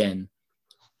Morgan,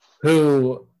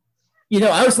 who,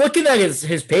 I was looking at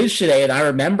his page today, and I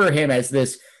remember him as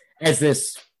this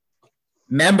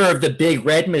member of the Big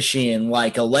Red Machine,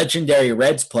 like a legendary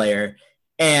Reds player.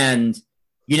 And,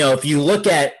 if you look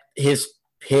at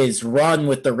his run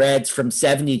with the Reds from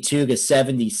 72 to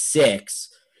 76,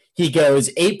 he goes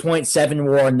 8.7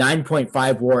 WAR,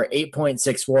 9.5 WAR,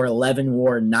 8.6 WAR, 11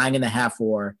 WAR, 9.5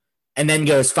 WAR, and then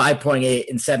goes 5.8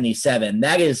 in 77.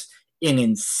 That is an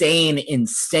insane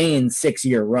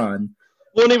 6-year run.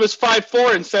 Well, and he was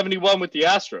 5.4 in 71 with the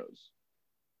Astros.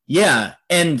 Yeah,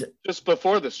 and just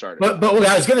before this started. But what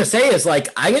I was going to say is, like,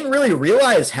 I didn't really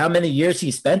realize how many years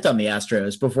he spent on the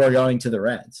Astros before going to the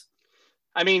Reds.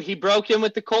 He broke in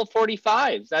with the Colt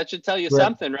 45s. That should tell you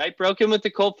something, right? Broke in with the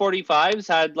Colt 45s,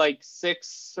 had like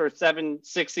 6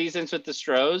 seasons with the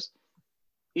Stros.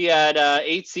 He had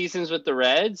 8 seasons with the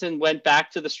Reds and went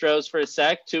back to the Stros for a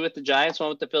sec, 2 with the Giants, 1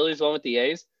 with the Phillies, 1 with the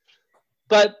A's.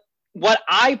 But what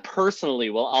I personally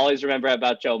will always remember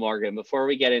about Joe Morgan before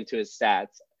we get into his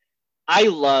stats, I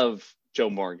love Joe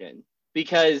Morgan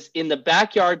because in the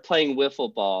backyard playing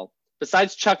wiffle ball,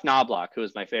 besides Chuck Knobloch, who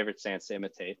was my favorite stance to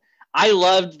imitate, I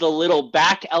loved the little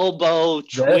back elbow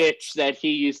twitch that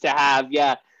he used to have.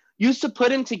 Yeah. Used to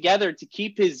put him together to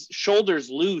keep his shoulders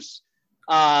loose.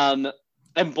 And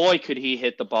boy, could he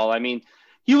hit the ball. I mean,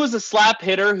 he was a slap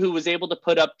hitter who was able to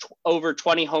put up over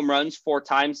 20 home runs 4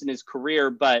 times in his career.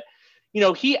 But,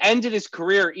 he ended his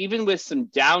career even with some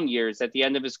down years at the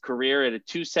end of his career at a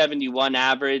 271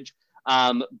 average.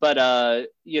 Where's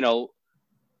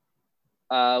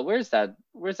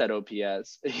that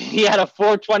OPS? He had a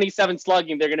 427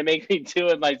 slugging. They're going to make me do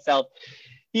it myself.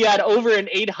 He had over an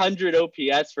 800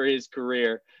 OPS for his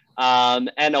career. And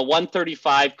a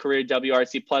 135 career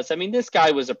WRC plus. I mean, this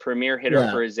guy was a premier hitter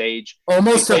for his age.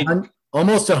 Almost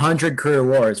 100 career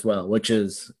WAR as well, which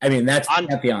is, that's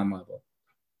Pantheon level.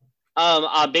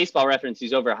 On Baseball Reference,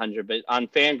 he's over 100, but on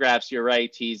Fangraphs, you're right.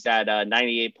 He's at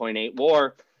 98.8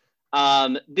 WAR.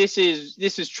 This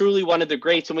is truly one of the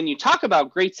greats. And when you talk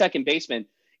about great second baseman,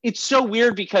 it's so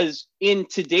weird because in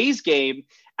today's game,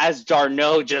 as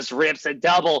Darno just rips a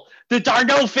double, the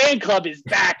Darno fan club is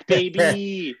back, baby. But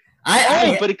he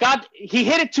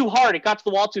hit it too hard. It got to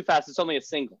the wall too fast. It's only a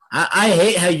single. I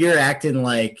hate how you're acting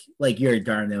like you're a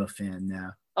Darno fan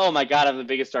now. Oh my God, I'm the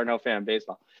biggest Darno fan in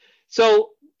baseball. So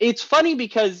it's funny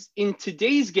because in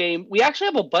today's game, we actually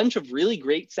have a bunch of really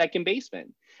great second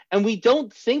basemen. And we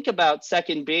don't think about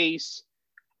second base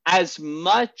as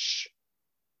much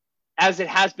as it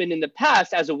has been in the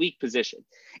past as a weak position.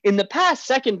 In the past,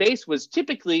 second base was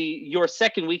typically your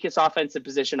second weakest offensive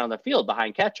position on the field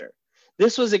behind catcher.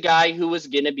 This was a guy who was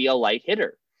going to be a light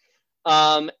hitter.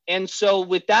 And so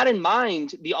with that in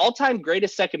mind, the all-time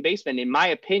greatest second baseman, in my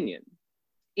opinion,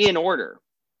 in order,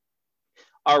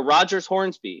 are Rogers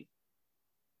Hornsby,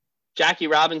 Jackie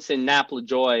Robinson, Nap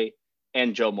LaJoy,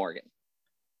 and Joe Morgan.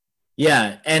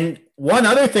 Yeah, and one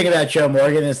other thing about Joe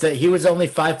Morgan is that he was only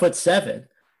 5'7".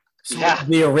 So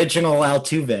the original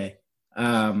Altuve.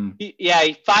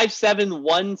 5'7",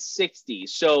 160.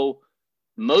 So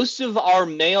most of our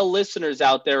male listeners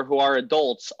out there who are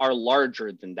adults are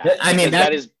larger than that. I mean,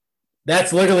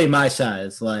 that's literally my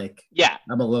size. Like, yeah,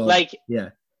 I'm a little yeah.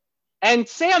 And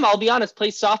Sam, I'll be honest,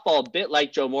 plays softball a bit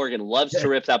like Joe Morgan. Loves to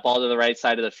rip that ball to the right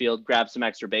side of the field, grab some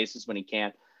extra bases when he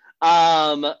can.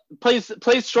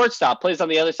 Plays shortstop, plays on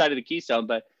the other side of the keystone.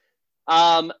 But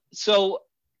so,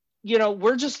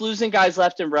 we're just losing guys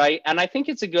left and right. And I think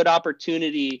it's a good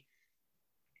opportunity.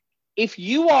 If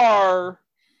you are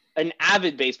an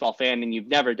avid baseball fan and you've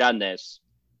never done this,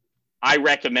 I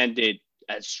recommend it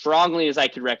as strongly as I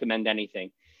could recommend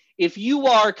anything. If you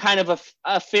are kind of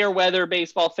a fair weather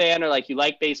baseball fan, or like you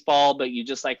like baseball, but you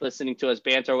just like listening to us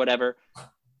banter or whatever,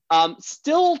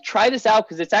 still try this out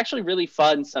because it's actually really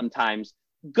fun sometimes.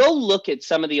 Go look at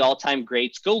some of the all-time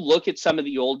greats. Go look at some of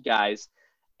the old guys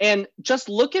and just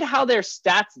look at how their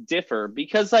stats differ,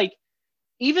 because like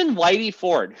even Whitey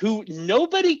Ford, who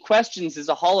nobody questions is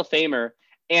a Hall of Famer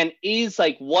and is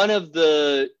like one of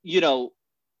the,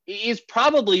 is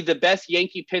probably the best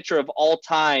Yankee pitcher of all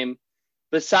time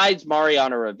besides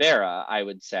Mariano Rivera, I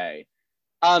would say.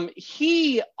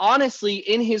 He honestly,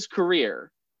 in his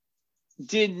career,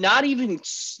 did not even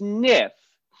sniff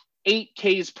 8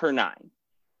 Ks per 9.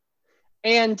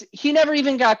 And he never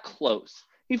even got close.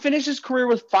 He finished his career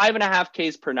with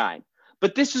 5.5 Ks per 9.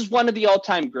 But this is one of the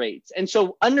all-time greats. And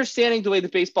so understanding the way the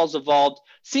baseball's evolved,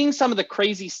 seeing some of the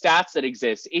crazy stats that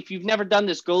exist. If you've never done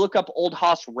this, go look up Old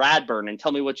Hoss Radburn and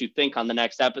tell me what you think on the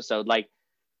next episode. Like,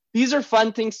 these are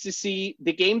fun things to see.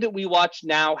 The game that we watch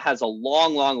now has a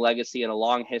long, long legacy and a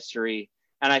long history.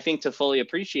 And I think to fully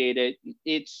appreciate it,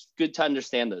 it's good to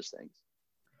understand those things.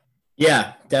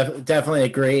 Yeah, definitely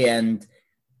agree. And,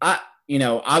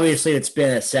 obviously it's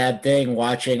been a sad thing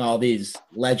watching all these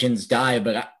legends die,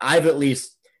 but I've at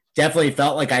least definitely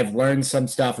felt like I've learned some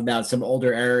stuff about some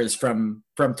older eras from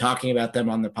talking about them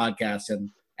on the podcast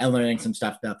and learning some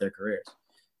stuff about their careers.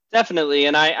 Definitely.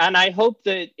 And I hope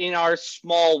that in our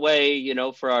small way,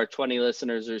 for our 20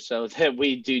 listeners or so, that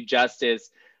we do justice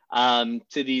to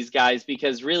these guys,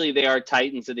 because really they are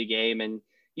titans of the game. And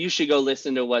you should go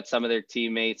listen to what some of their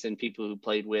teammates and people who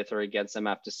played with or against them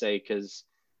have to say, because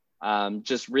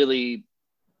just really,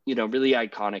 really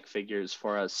iconic figures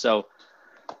for us. So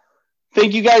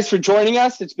thank you guys for joining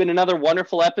us. It's been another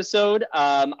wonderful episode.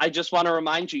 I just want to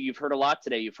remind you, you've heard a lot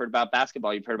today. You've heard about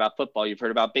basketball. You've heard about football. You've heard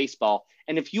about baseball.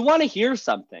 And if you want to hear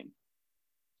something,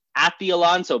 at the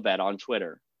Alonzo Bet on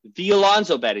Twitter,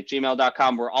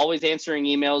 thealonzobet@gmail.com. We're always answering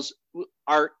emails.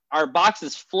 Our box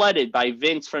is flooded by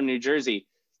Vince from New Jersey.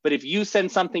 But if you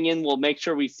send something in, we'll make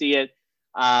sure we see it.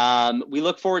 We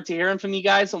look forward to hearing from you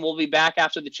guys, and we'll be back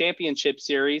after the championship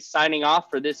series. Signing off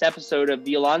for this episode of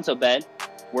The Alonzo Bet.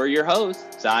 We're your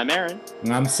hosts. I'm Aaron.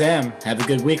 And I'm Sam. Have a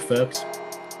good week, folks.